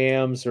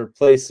museums, or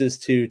places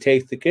to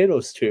take the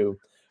kiddos to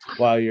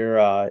while you're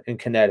in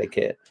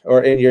Connecticut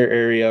or in your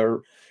area,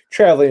 or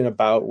traveling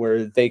about,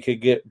 where they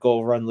could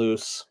go run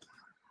loose?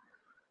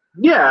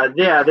 Yeah,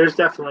 there's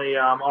definitely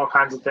all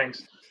kinds of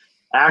things.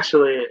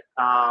 Actually,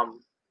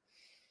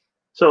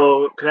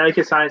 so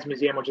Connecticut Science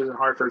Museum, which is in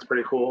Hartford, is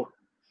pretty cool.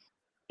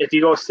 If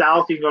you go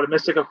south, you can go to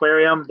Mystic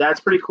Aquarium. That's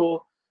pretty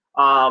cool.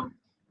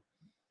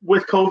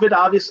 With COVID,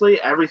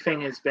 obviously,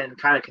 everything has been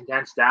kind of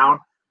condensed down.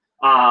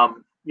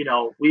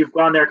 We've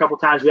gone there a couple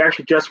times. We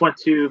actually just went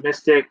to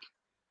Mystic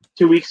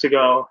 2 weeks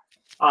ago.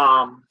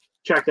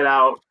 Checked it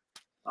out.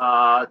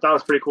 I thought it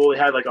was pretty cool. They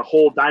had like a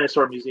whole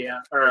dinosaur museum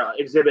or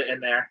exhibit in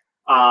there.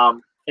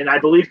 And I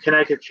believe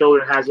Connecticut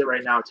Children has it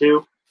right now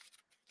too.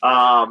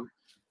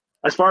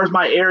 As far as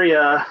my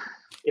area,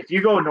 if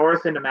you go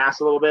north into Mass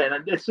a little bit,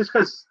 and it's just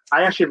because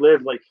I actually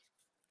live like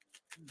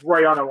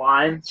right on the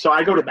line, so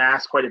I go to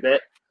Mass quite a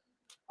bit.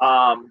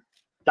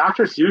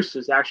 Dr. Seuss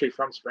is actually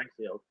from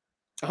Springfield.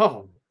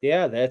 Oh,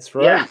 yeah, that's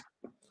right.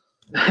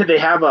 Yeah. They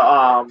have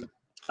a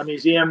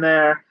museum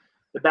there,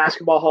 the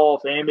Basketball Hall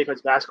of Fame,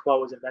 because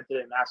basketball was invented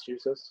in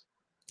Massachusetts.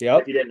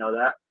 Yep. If you didn't know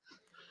that.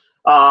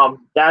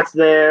 That's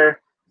there.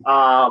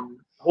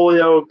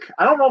 Holyoke.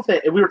 I don't know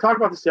if we were talking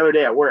about this the other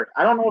day at work.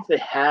 I don't know if they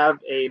have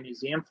a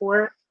museum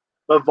for it,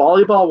 but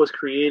volleyball was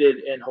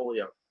created in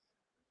Holyoke.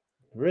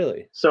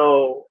 Really?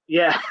 So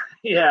yeah,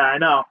 I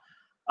know.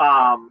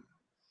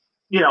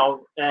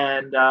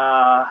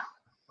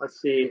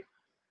 Let's see.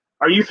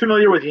 Are you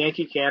familiar with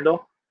Yankee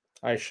Candle?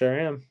 I sure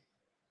am.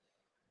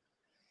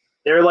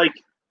 They're like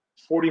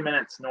 40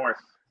 minutes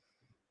north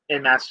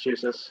in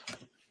Massachusetts.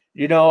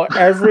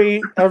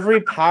 Every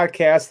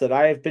podcast that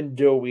I have been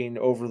doing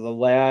over the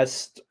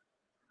last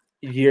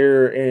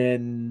year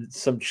and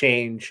some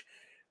change,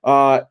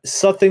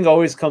 something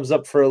always comes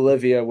up for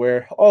Olivia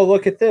where, oh,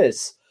 look at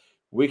this.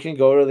 We can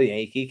go to the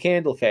Yankee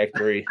Candle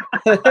Factory.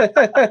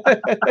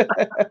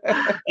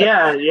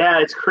 Yeah,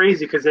 it's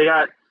crazy because they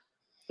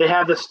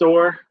have the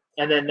store,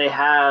 and then they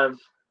have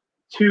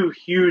two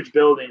huge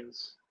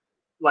buildings,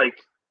 like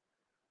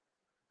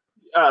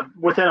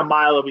within a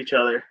mile of each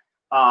other.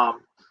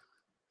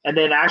 And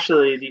then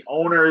actually the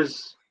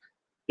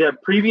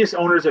previous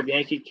owners of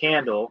Yankee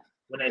Candle,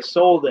 when they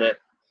sold it,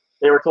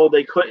 they were told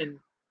they couldn't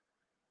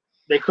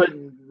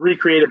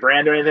recreate a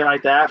brand or anything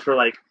like that for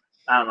like,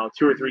 I don't know,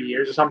 2 or 3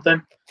 years or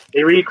something.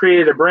 They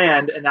recreated a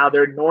brand, and now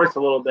they're north a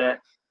little bit.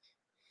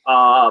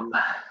 And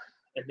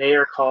they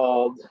are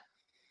called,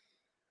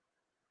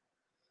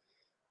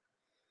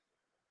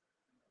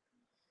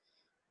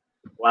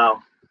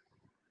 wow,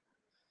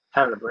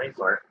 having a brain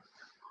fart.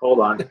 Hold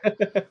on.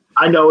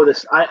 I know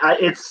this.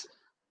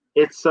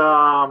 It's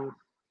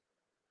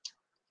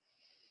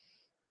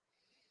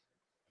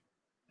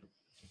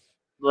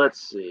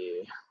let's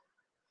see.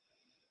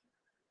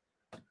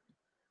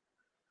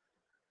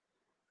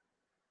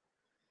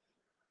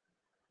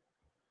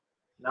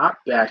 Not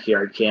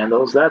Backyard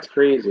Candles. That's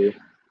crazy.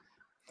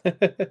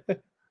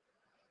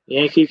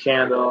 Yankee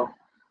Candle.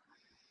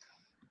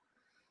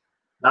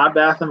 Not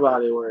Bath and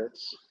Body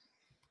Works.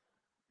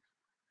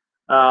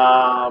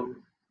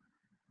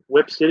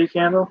 Whip City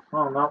Candle?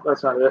 Oh, no,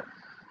 that's not it.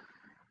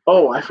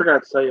 Oh, I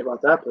forgot to tell you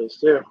about that place,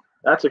 too.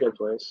 That's a good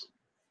place.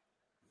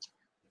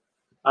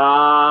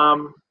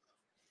 Wow,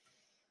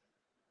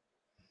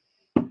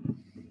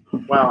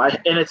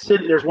 and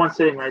there's one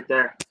sitting right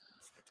there,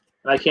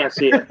 and I can't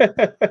see it.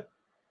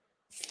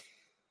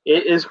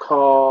 It is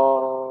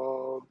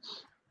called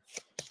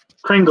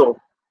Kringle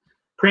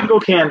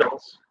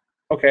Candles.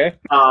 Okay.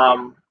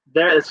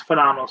 It's a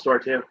phenomenal store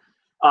too.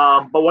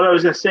 But what I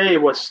was gonna say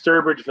was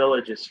Sturbridge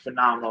Village is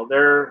phenomenal.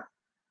 They're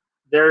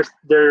a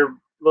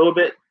little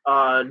bit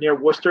near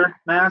Worcester,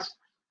 Mass,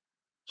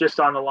 just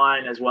on the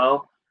line as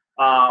well.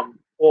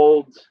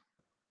 Old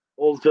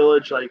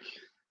village, like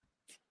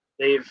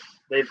they've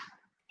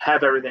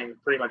have everything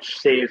pretty much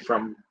saved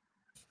from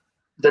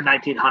the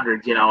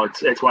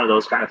 1900s. It's one of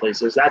those kind of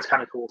places. That's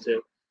kind of cool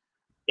too.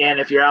 And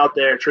if you're out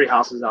there,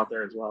 Treehouse is out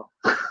there as well.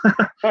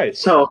 Nice.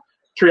 So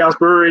Treehouse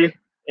Brewery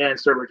and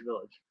Sturbridge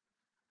Village.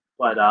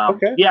 But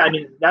okay. Yeah, I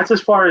mean that's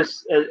as far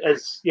as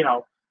because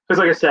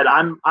like I said,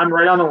 I'm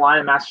right on the line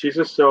in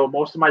Massachusetts, so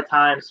most of my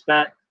time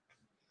spent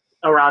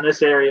around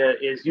this area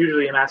is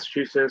usually in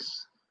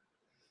Massachusetts,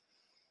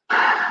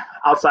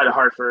 outside of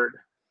Hartford.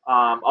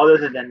 Other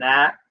than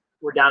that,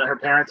 we're down at her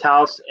parents'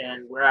 house,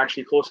 and we're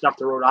actually close enough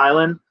to Rhode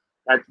Island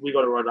that we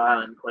go to Rhode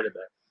Island quite a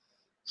bit.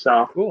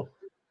 So cool.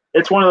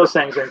 It's one of those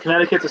things. And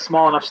Connecticut's a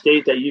small enough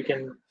state that you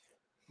can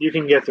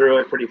get through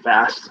it pretty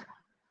fast.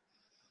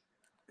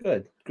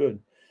 Good.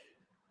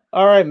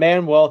 All right,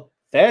 man. Well,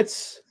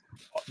 that's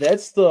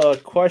the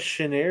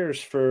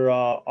questionnaires for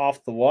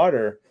Off the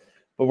Water,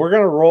 but we're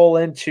gonna roll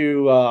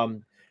into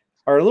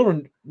our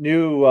little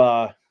new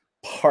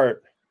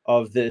part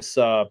of this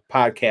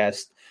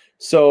podcast.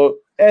 So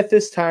at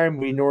this time,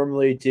 we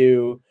normally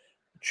do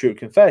True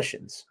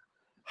Confessions.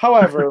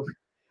 However,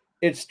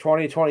 it's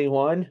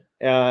 2021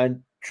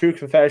 and True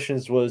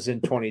Confessions was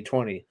in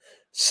 2020.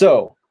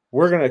 So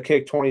we're gonna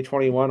kick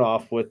 2021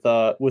 off with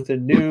a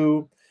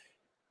new.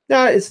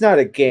 No, it's not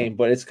a game,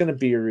 but it's gonna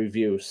be a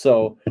review.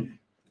 So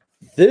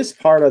this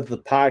part of the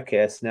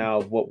podcast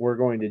now, what we're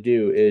going to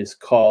do is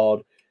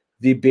called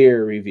the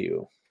beer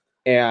review.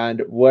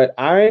 And what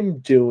I'm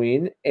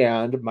doing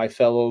and my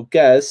fellow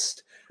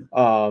guests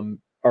are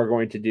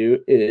going to do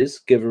is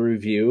give a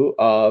review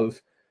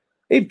of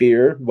a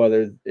beer,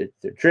 whether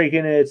they're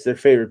drinking it, it's their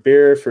favorite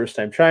beer, first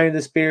time trying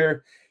this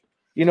beer.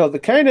 You know, the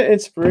kind of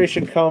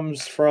inspiration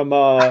comes from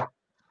Hold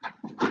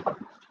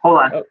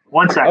on,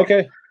 1 second.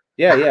 Okay.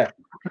 Yeah.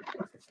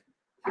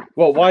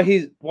 Well, while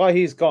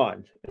he's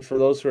gone, for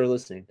those who are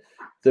listening,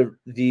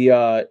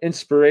 the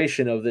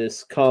inspiration of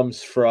this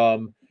comes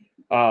from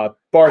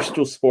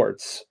Barstool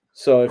Sports.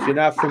 So if you're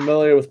not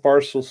familiar with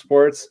Barstool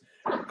Sports,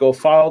 go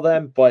follow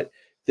them. But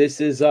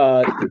this is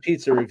the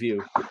pizza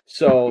review.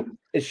 So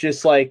it's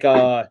just like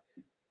the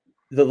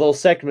little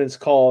segment's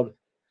called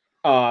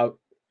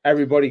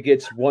Everybody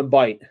Gets One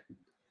Bite.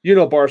 You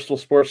know Barstool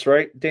Sports,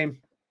 right, Dame?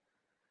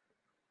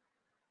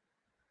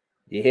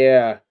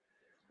 Yeah.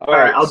 All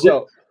right,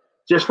 I'll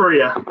just for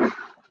you.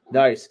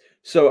 Nice.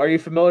 So are you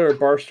familiar with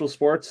Barstool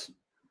Sports?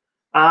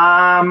 You'll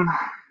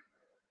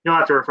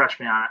have to refresh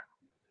me on it.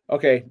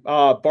 Okay.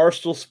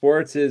 Barstool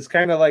Sports is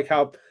kind of like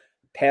how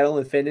Paddle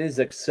and Fin is,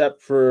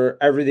 except for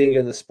everything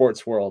in the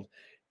sports world.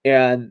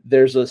 And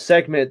there's a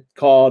segment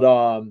called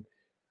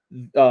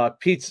the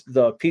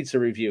pizza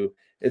review.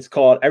 It's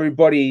called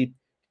Everybody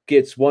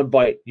Gets One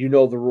Bite. You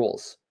know the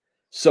rules.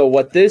 So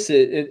what this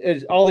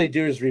is all they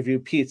do is review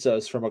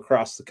pizzas from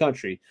across the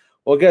country.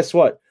 Well, guess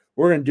what?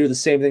 We're going to do the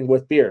same thing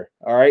with beer.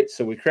 All right.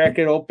 So we crack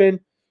it open,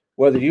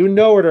 whether you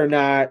know it or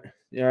not.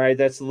 All right.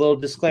 That's a little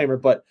disclaimer,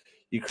 but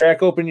you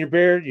crack open your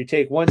beer, you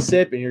take one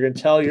sip, and you're going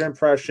to tell your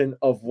impression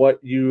of what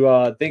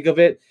you think of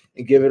it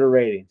and give it a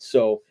rating.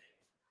 So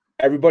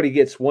everybody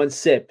gets one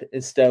sip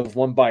instead of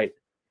one bite.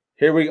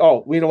 Here we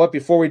go. You know what?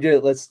 Before we do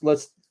it,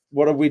 let's.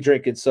 What are we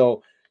drinking?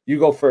 So you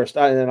go first,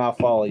 and then I'll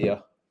follow you.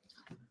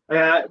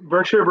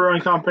 Berkshire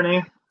Brewing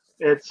Company.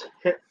 It's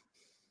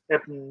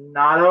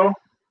Hypnoto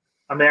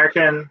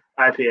American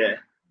IPA.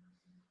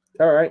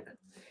 All right.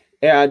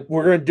 And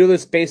we're going to do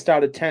this based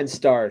out of 10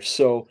 stars.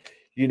 So,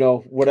 you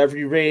know, whatever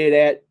you rate it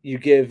at, you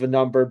give a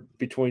number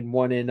between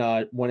 1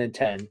 and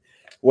 10.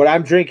 What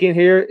I'm drinking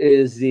here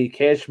is the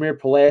Kashmir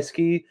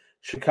Pulaski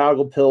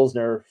Chicago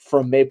Pilsner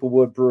from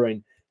Maplewood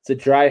Brewing. It's a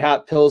dry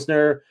hop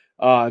Pilsner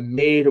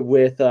made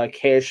with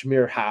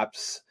Kashmir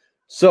hops.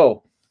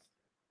 So,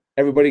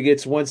 everybody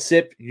gets one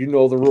sip. You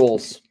know the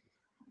rules.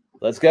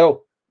 Let's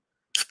go.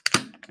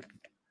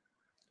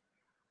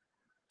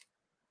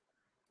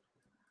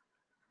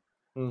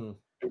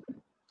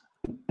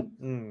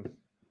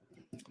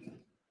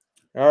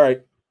 All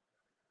right.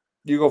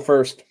 You go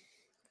first.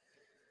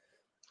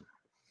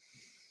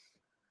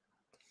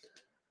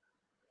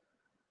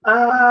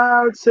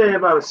 I would say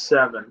about a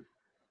 7.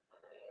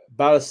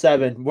 About a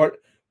 7. What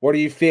are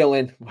you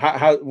feeling?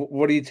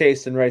 What are you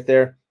tasting right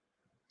there?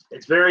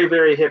 It's very,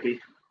 very hippie.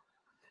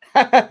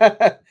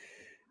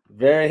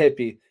 Very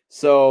hippie.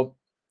 So,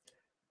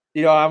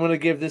 you know, I'm going to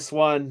give this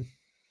one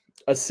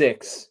a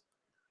 6.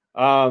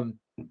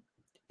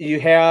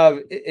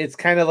 It's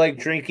kind of like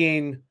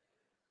drinking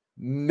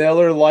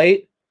Miller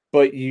Lite,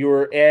 but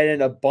you're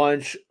adding a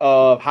bunch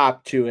of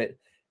hop to it.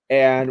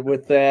 And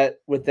with that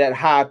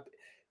hop,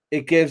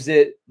 it gives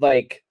it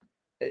like,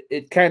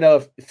 it kind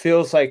of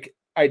feels like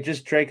I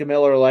just drank a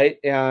Miller Lite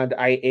and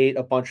I ate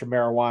a bunch of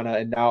marijuana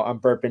and now I'm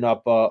burping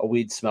up a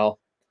weed smell.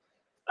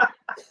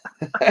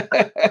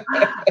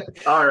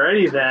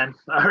 Alrighty then.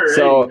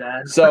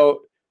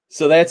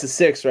 So that's a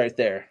 6 right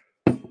there.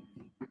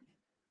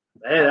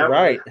 Hey,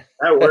 right.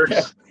 That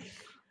works.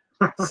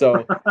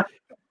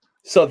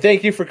 So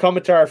thank you for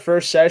coming to our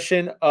first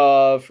session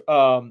of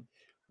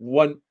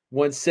one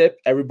sip.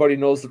 Everybody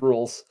knows the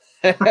rules.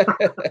 That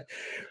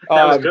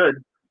was good.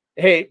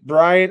 Hey,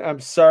 Brian,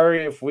 I'm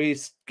sorry if we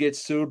get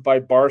sued by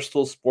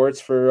Barstool Sports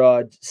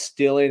for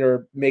stealing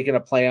or making a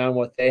play on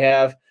what they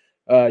have.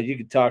 You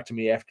can talk to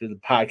me after the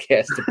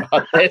podcast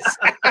about this.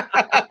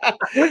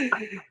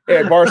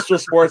 At Barstool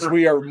Sports,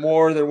 we are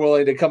more than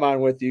willing to come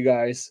on with you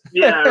guys.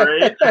 Yeah,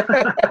 right.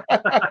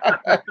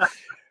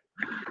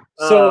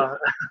 So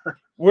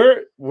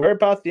we're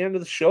about the end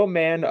of the show,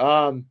 man.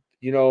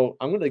 You know,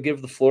 I'm going to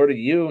give the floor to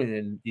you,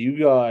 and you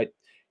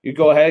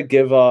go ahead,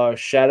 give a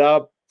shout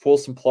out, pull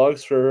some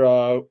plugs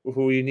for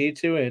who you need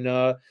to, and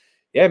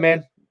yeah,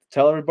 man,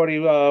 tell everybody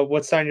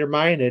what's on your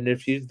mind, and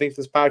if you think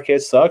this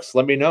podcast sucks,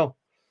 let me know.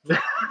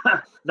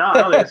 No, I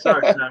don't think it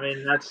sucks. I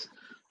mean, that's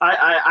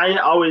I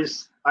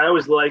always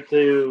like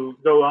to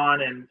go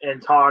on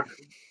and talk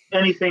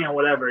anything and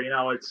whatever. You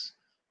know,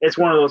 it's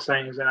one of those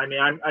things, and I mean,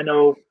 I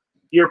know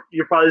you're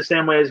probably the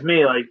same way as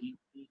me. Like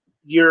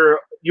you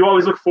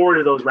always look forward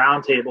to those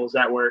round tables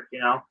at work. You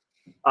know,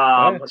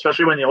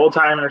 especially when the old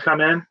timers come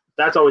in.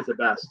 That's always the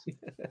best.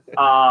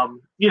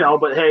 You know,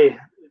 but hey,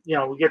 you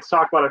know, we get to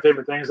talk about our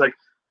favorite things like,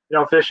 you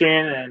know,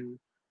 fishing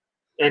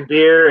and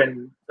beer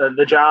and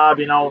the job.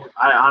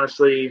 I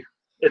honestly,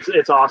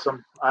 it's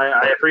awesome.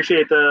 I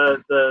appreciate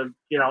the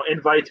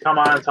invite to come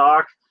on and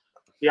talk,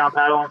 be on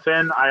Paddle and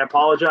Fin. I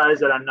apologize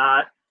that I'm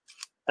not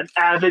an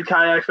avid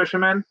kayak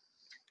fisherman,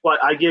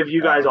 but I give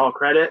you guys all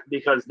credit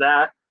because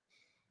I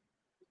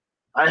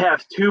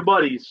have two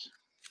buddies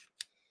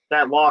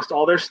that lost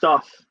all their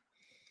stuff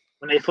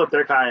when they flipped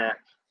their kayak.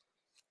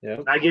 Yeah,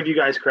 I give you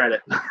guys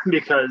credit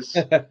because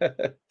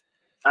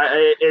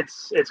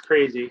it's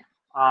crazy.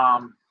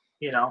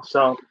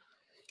 So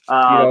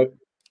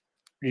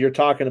you're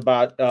talking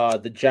about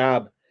the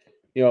job,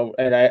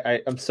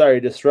 and I'm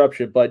sorry to disrupt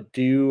you, but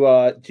do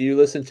you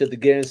listen to the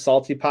Getting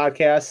Salty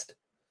podcast?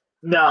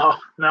 No.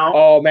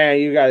 Oh man,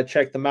 you got to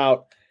check them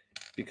out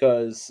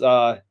because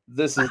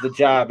this is the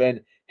job.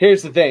 And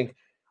here's the thing: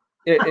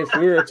 if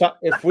we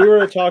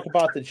were to talk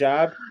about the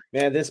job,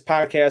 man, this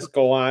podcast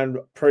go on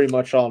pretty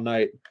much all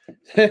night.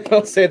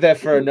 I'll say that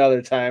for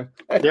another time.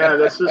 Yeah,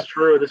 this is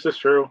true.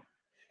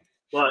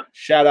 But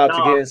shout out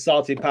to Getting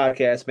Salty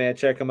podcast, man.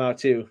 Check them out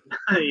too.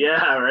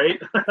 Yeah,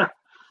 right.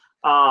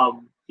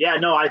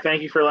 I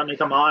thank you for letting me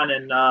come on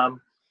and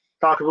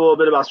talk a little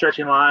bit about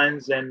stretching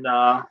lines and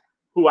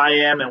who I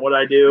am and what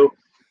I do.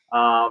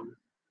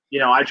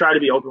 I try to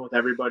be open with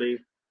everybody,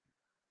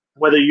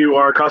 whether you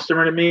are a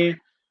customer to me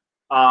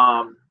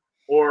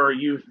or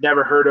you've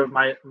never heard of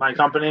my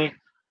company.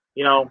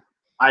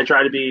 I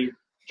try to be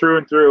through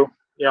and through,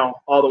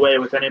 all the way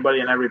with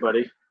anybody and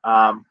everybody.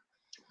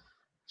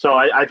 So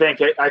I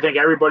think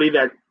everybody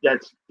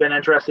that's been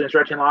interested in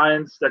stretching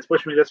lines, that's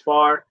pushed me this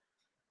far.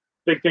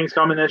 Big things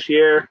coming this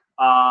year.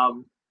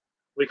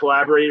 We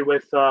collaborated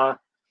with one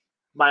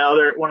of my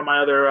other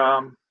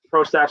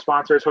pro staff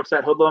sponsors,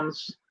 Hookset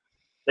Hoodlums.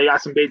 They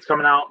got some baits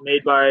coming out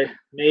made by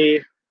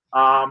me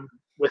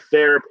with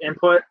their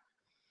input.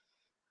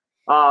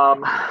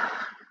 I'll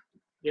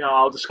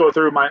just go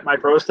through my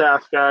pro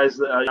staff guys.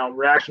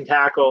 Reaction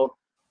Tackle.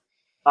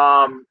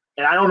 And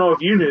I don't know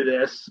if you knew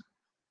this.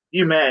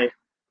 You may.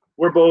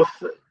 We're both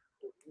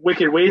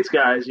Wicked Weights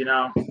guys,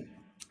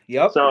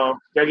 Yep. So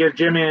gotta give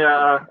Jimmy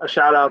a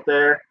shout out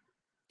there.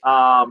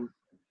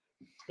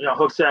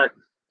 Hookset,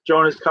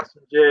 Jonas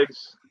Custom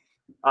Jigs,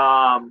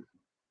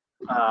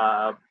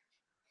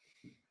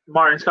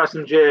 Martin's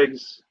Custom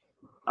Jigs,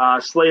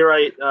 Slay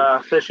Right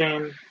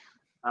Fishing,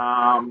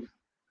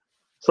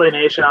 Slay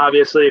Nation.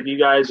 Obviously, if you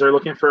guys are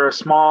looking for a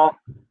small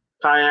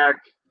kayak,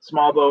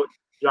 small boat,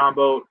 John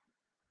boat,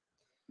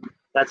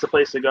 that's the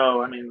place to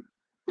go. I mean,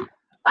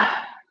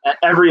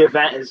 every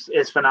event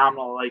is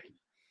phenomenal. Like,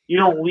 you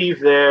don't leave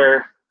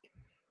there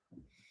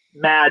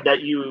mad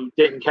that you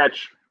didn't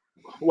catch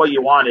what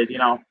you wanted.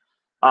 The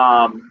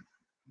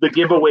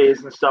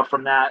giveaways and stuff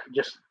from that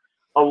just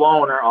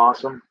alone are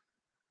awesome.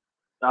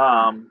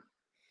 I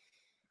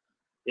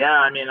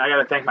got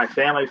to thank my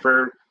family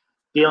for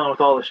dealing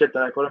with all the shit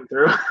that I put them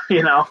through.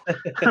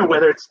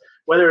 whether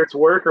it's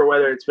work or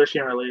whether it's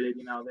fishing related.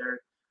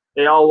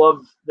 They all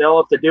love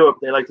to do it.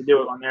 They like to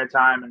do it on their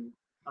time, and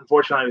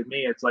unfortunately with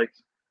me, it's like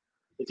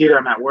it's either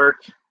I'm at work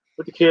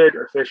with the kid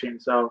or fishing.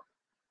 So,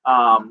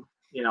 I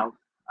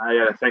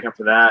gotta thank him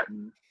for that.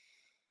 And,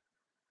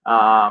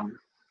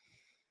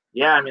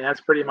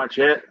 that's pretty much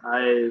it.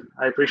 I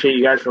appreciate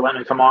you guys for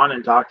letting me come on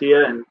and talk to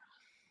you and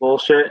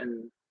bullshit,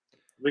 and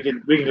we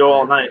can go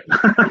all night.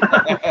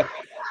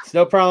 It's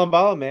no problem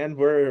about it, man.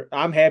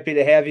 I'm happy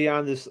to have you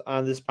on this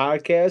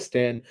podcast.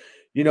 And,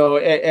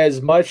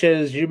 as much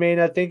as you may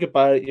not think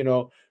about it,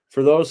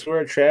 for those who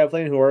are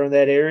traveling, who are in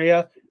that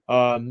area,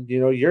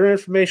 your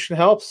information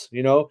helps.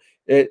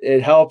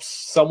 It helps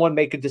someone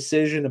make a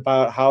decision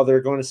about how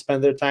they're going to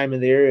spend their time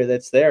in the area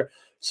that's there.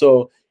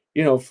 So,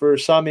 for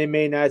some, it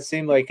may not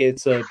seem like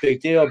it's a big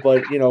deal,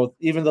 but,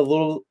 even the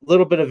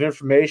little bit of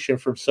information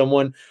from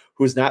someone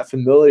who's not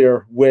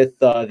familiar with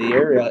the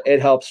area, it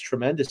helps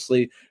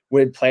tremendously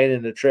when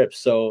planning a trip.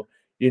 So,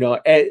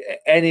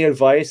 any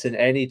advice and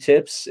any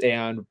tips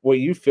and what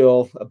you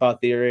feel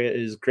about the area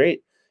is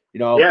great.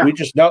 We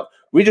just know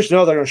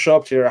they're going to show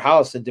up to your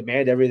house and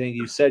demand everything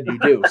you said you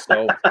do.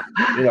 So,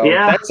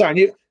 that's on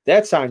you.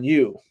 That's on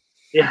you.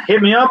 Yeah,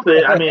 hit me up.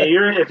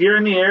 If you're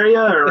in the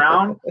area or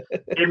around,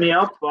 hit me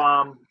up.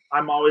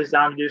 I'm always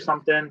down to do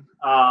something.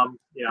 And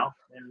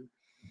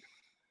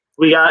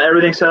we got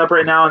everything set up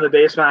right now in the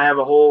basement. I have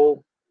a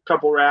whole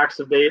couple racks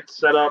of baits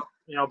set up.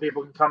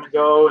 People can come and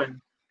go, and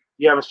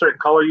you have a certain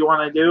color you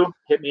want to do,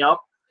 hit me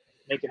up,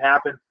 make it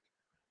happen.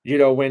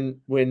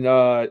 When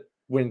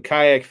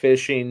kayak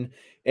fishing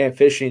and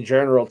fishing in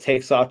general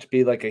takes off to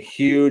be like a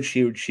huge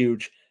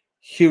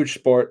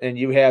sport, and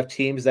you have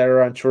teams that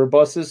are on tour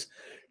buses,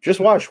 just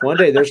watch. One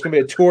day there's going to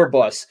be a tour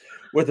bus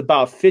with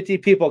about 50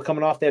 people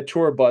coming off that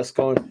tour bus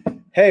going,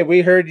 "Hey,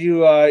 we heard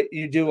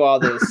you do all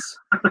this."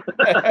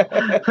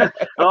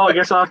 Oh, I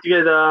guess I'll have to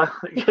get a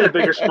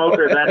bigger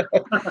smoker then.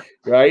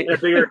 Right? A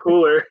bigger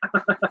cooler.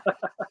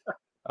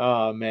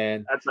 Oh,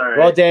 man. That's all right.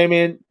 Well,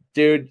 Damien,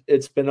 dude,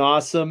 it's been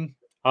awesome.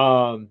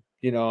 I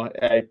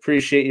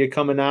appreciate you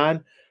coming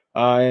on.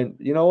 And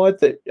you know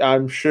what?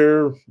 I'm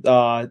sure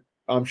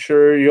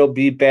you'll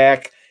be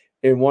back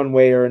in one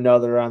way or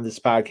another on this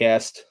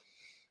podcast.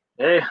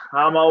 Hey,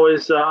 I'm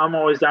always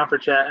down for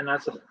chatting.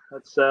 That's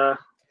not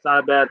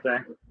a bad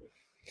thing.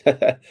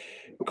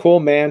 Cool,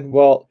 man.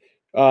 Well,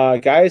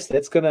 guys,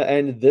 that's going to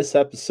end this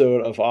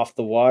episode of Off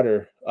the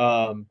Water.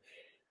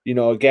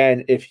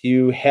 Again, if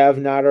you have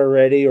not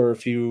already, or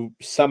if you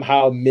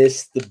somehow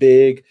missed the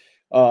big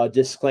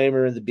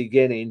disclaimer in the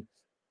beginning,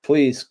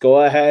 please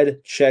go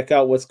ahead, check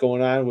out what's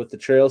going on with the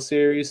Trail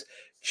Series.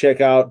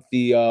 Check out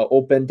the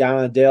Open down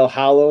on Dale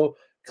Hollow,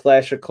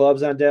 Clash of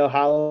Clubs on Dale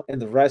Hollow,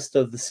 and the rest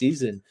of the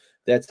season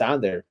that's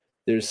on there.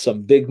 There's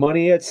some big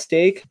money at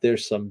stake.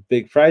 There's some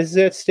big prizes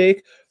at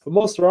stake. But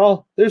most of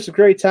all, there's a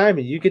great time,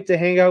 and you get to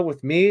hang out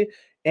with me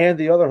and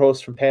the other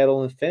hosts from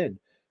Paddle and Fin.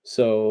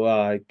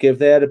 So give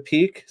that a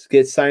peek,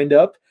 get signed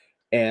up,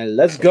 and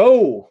let's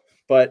go.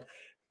 But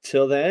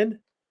till then,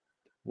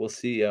 we'll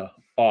see you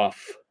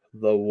off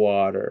the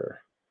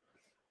water.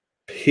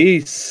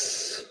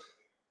 Peace.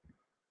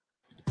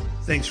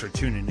 Thanks for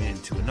tuning in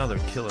to another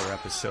killer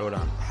episode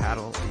on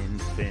Paddle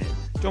and Fin.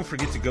 Don't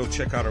forget to go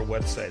check out our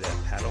website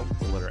at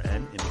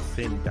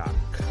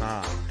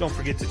paddle_and_fin.com. Don't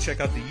forget to check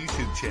out the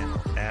YouTube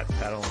channel at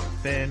Paddle and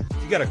Fin.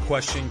 If you got a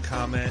question,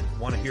 comment,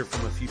 want to hear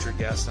from a future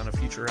guest on a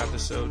future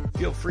episode,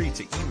 feel free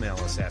to email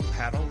us at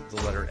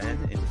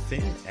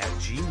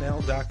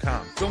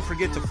paddle_and_fin@gmail.com. Don't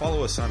forget to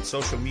follow us on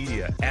social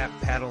media at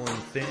Paddle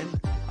and Fin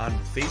on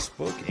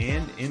Facebook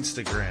and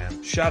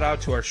Instagram. Shout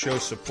out to our show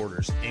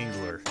supporters,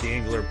 Angler. The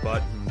Angler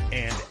button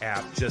and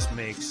app just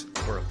makes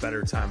for a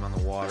better time on the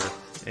water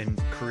and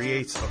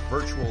creates a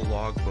virtual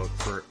logbook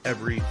for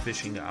every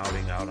fishing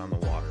outing out on the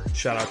water.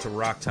 Shout out to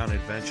Rocktown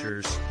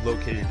Adventures,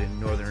 located in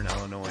Northern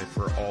Illinois,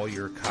 for all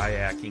your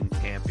kayaking,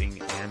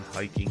 camping, and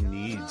hiking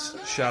needs.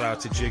 Shout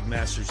out to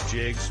Jigmasters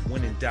Jigs.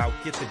 When in doubt,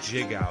 get the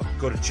jig out.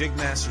 Go to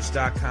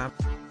jigmasters.com.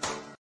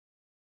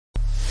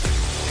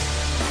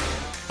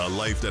 A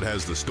life that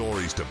has the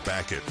stories to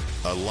back it.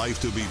 A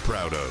life to be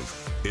proud of.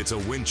 It's a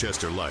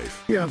Winchester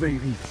life. Yeah,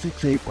 baby.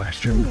 6'8"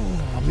 Western.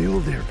 Oh,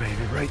 mule deer,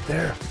 baby, right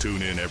there.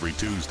 Tune in every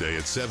Tuesday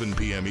at 7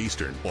 p.m.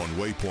 Eastern on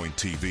Waypoint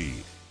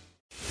TV.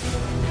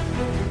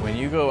 When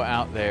you go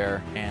out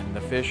there and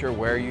the fish are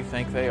where you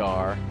think they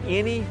are,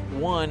 any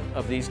one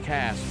of these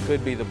casts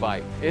could be the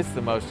bite. It's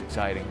the most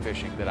exciting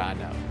fishing that I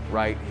know,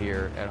 right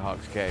here at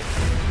Hawks Cave.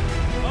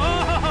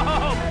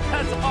 Oh,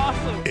 that's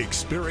awesome!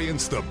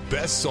 Experience the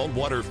best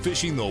saltwater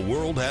fishing the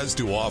world has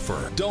to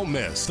offer. Don't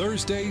miss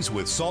Thursdays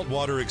with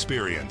Saltwater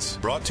Experience,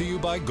 brought to you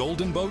by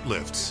Golden Boat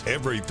Lifts,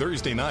 every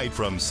Thursday night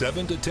from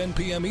 7 to 10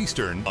 p.m.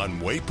 Eastern on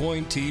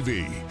Waypoint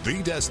TV,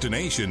 the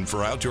destination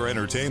for outdoor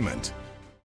entertainment.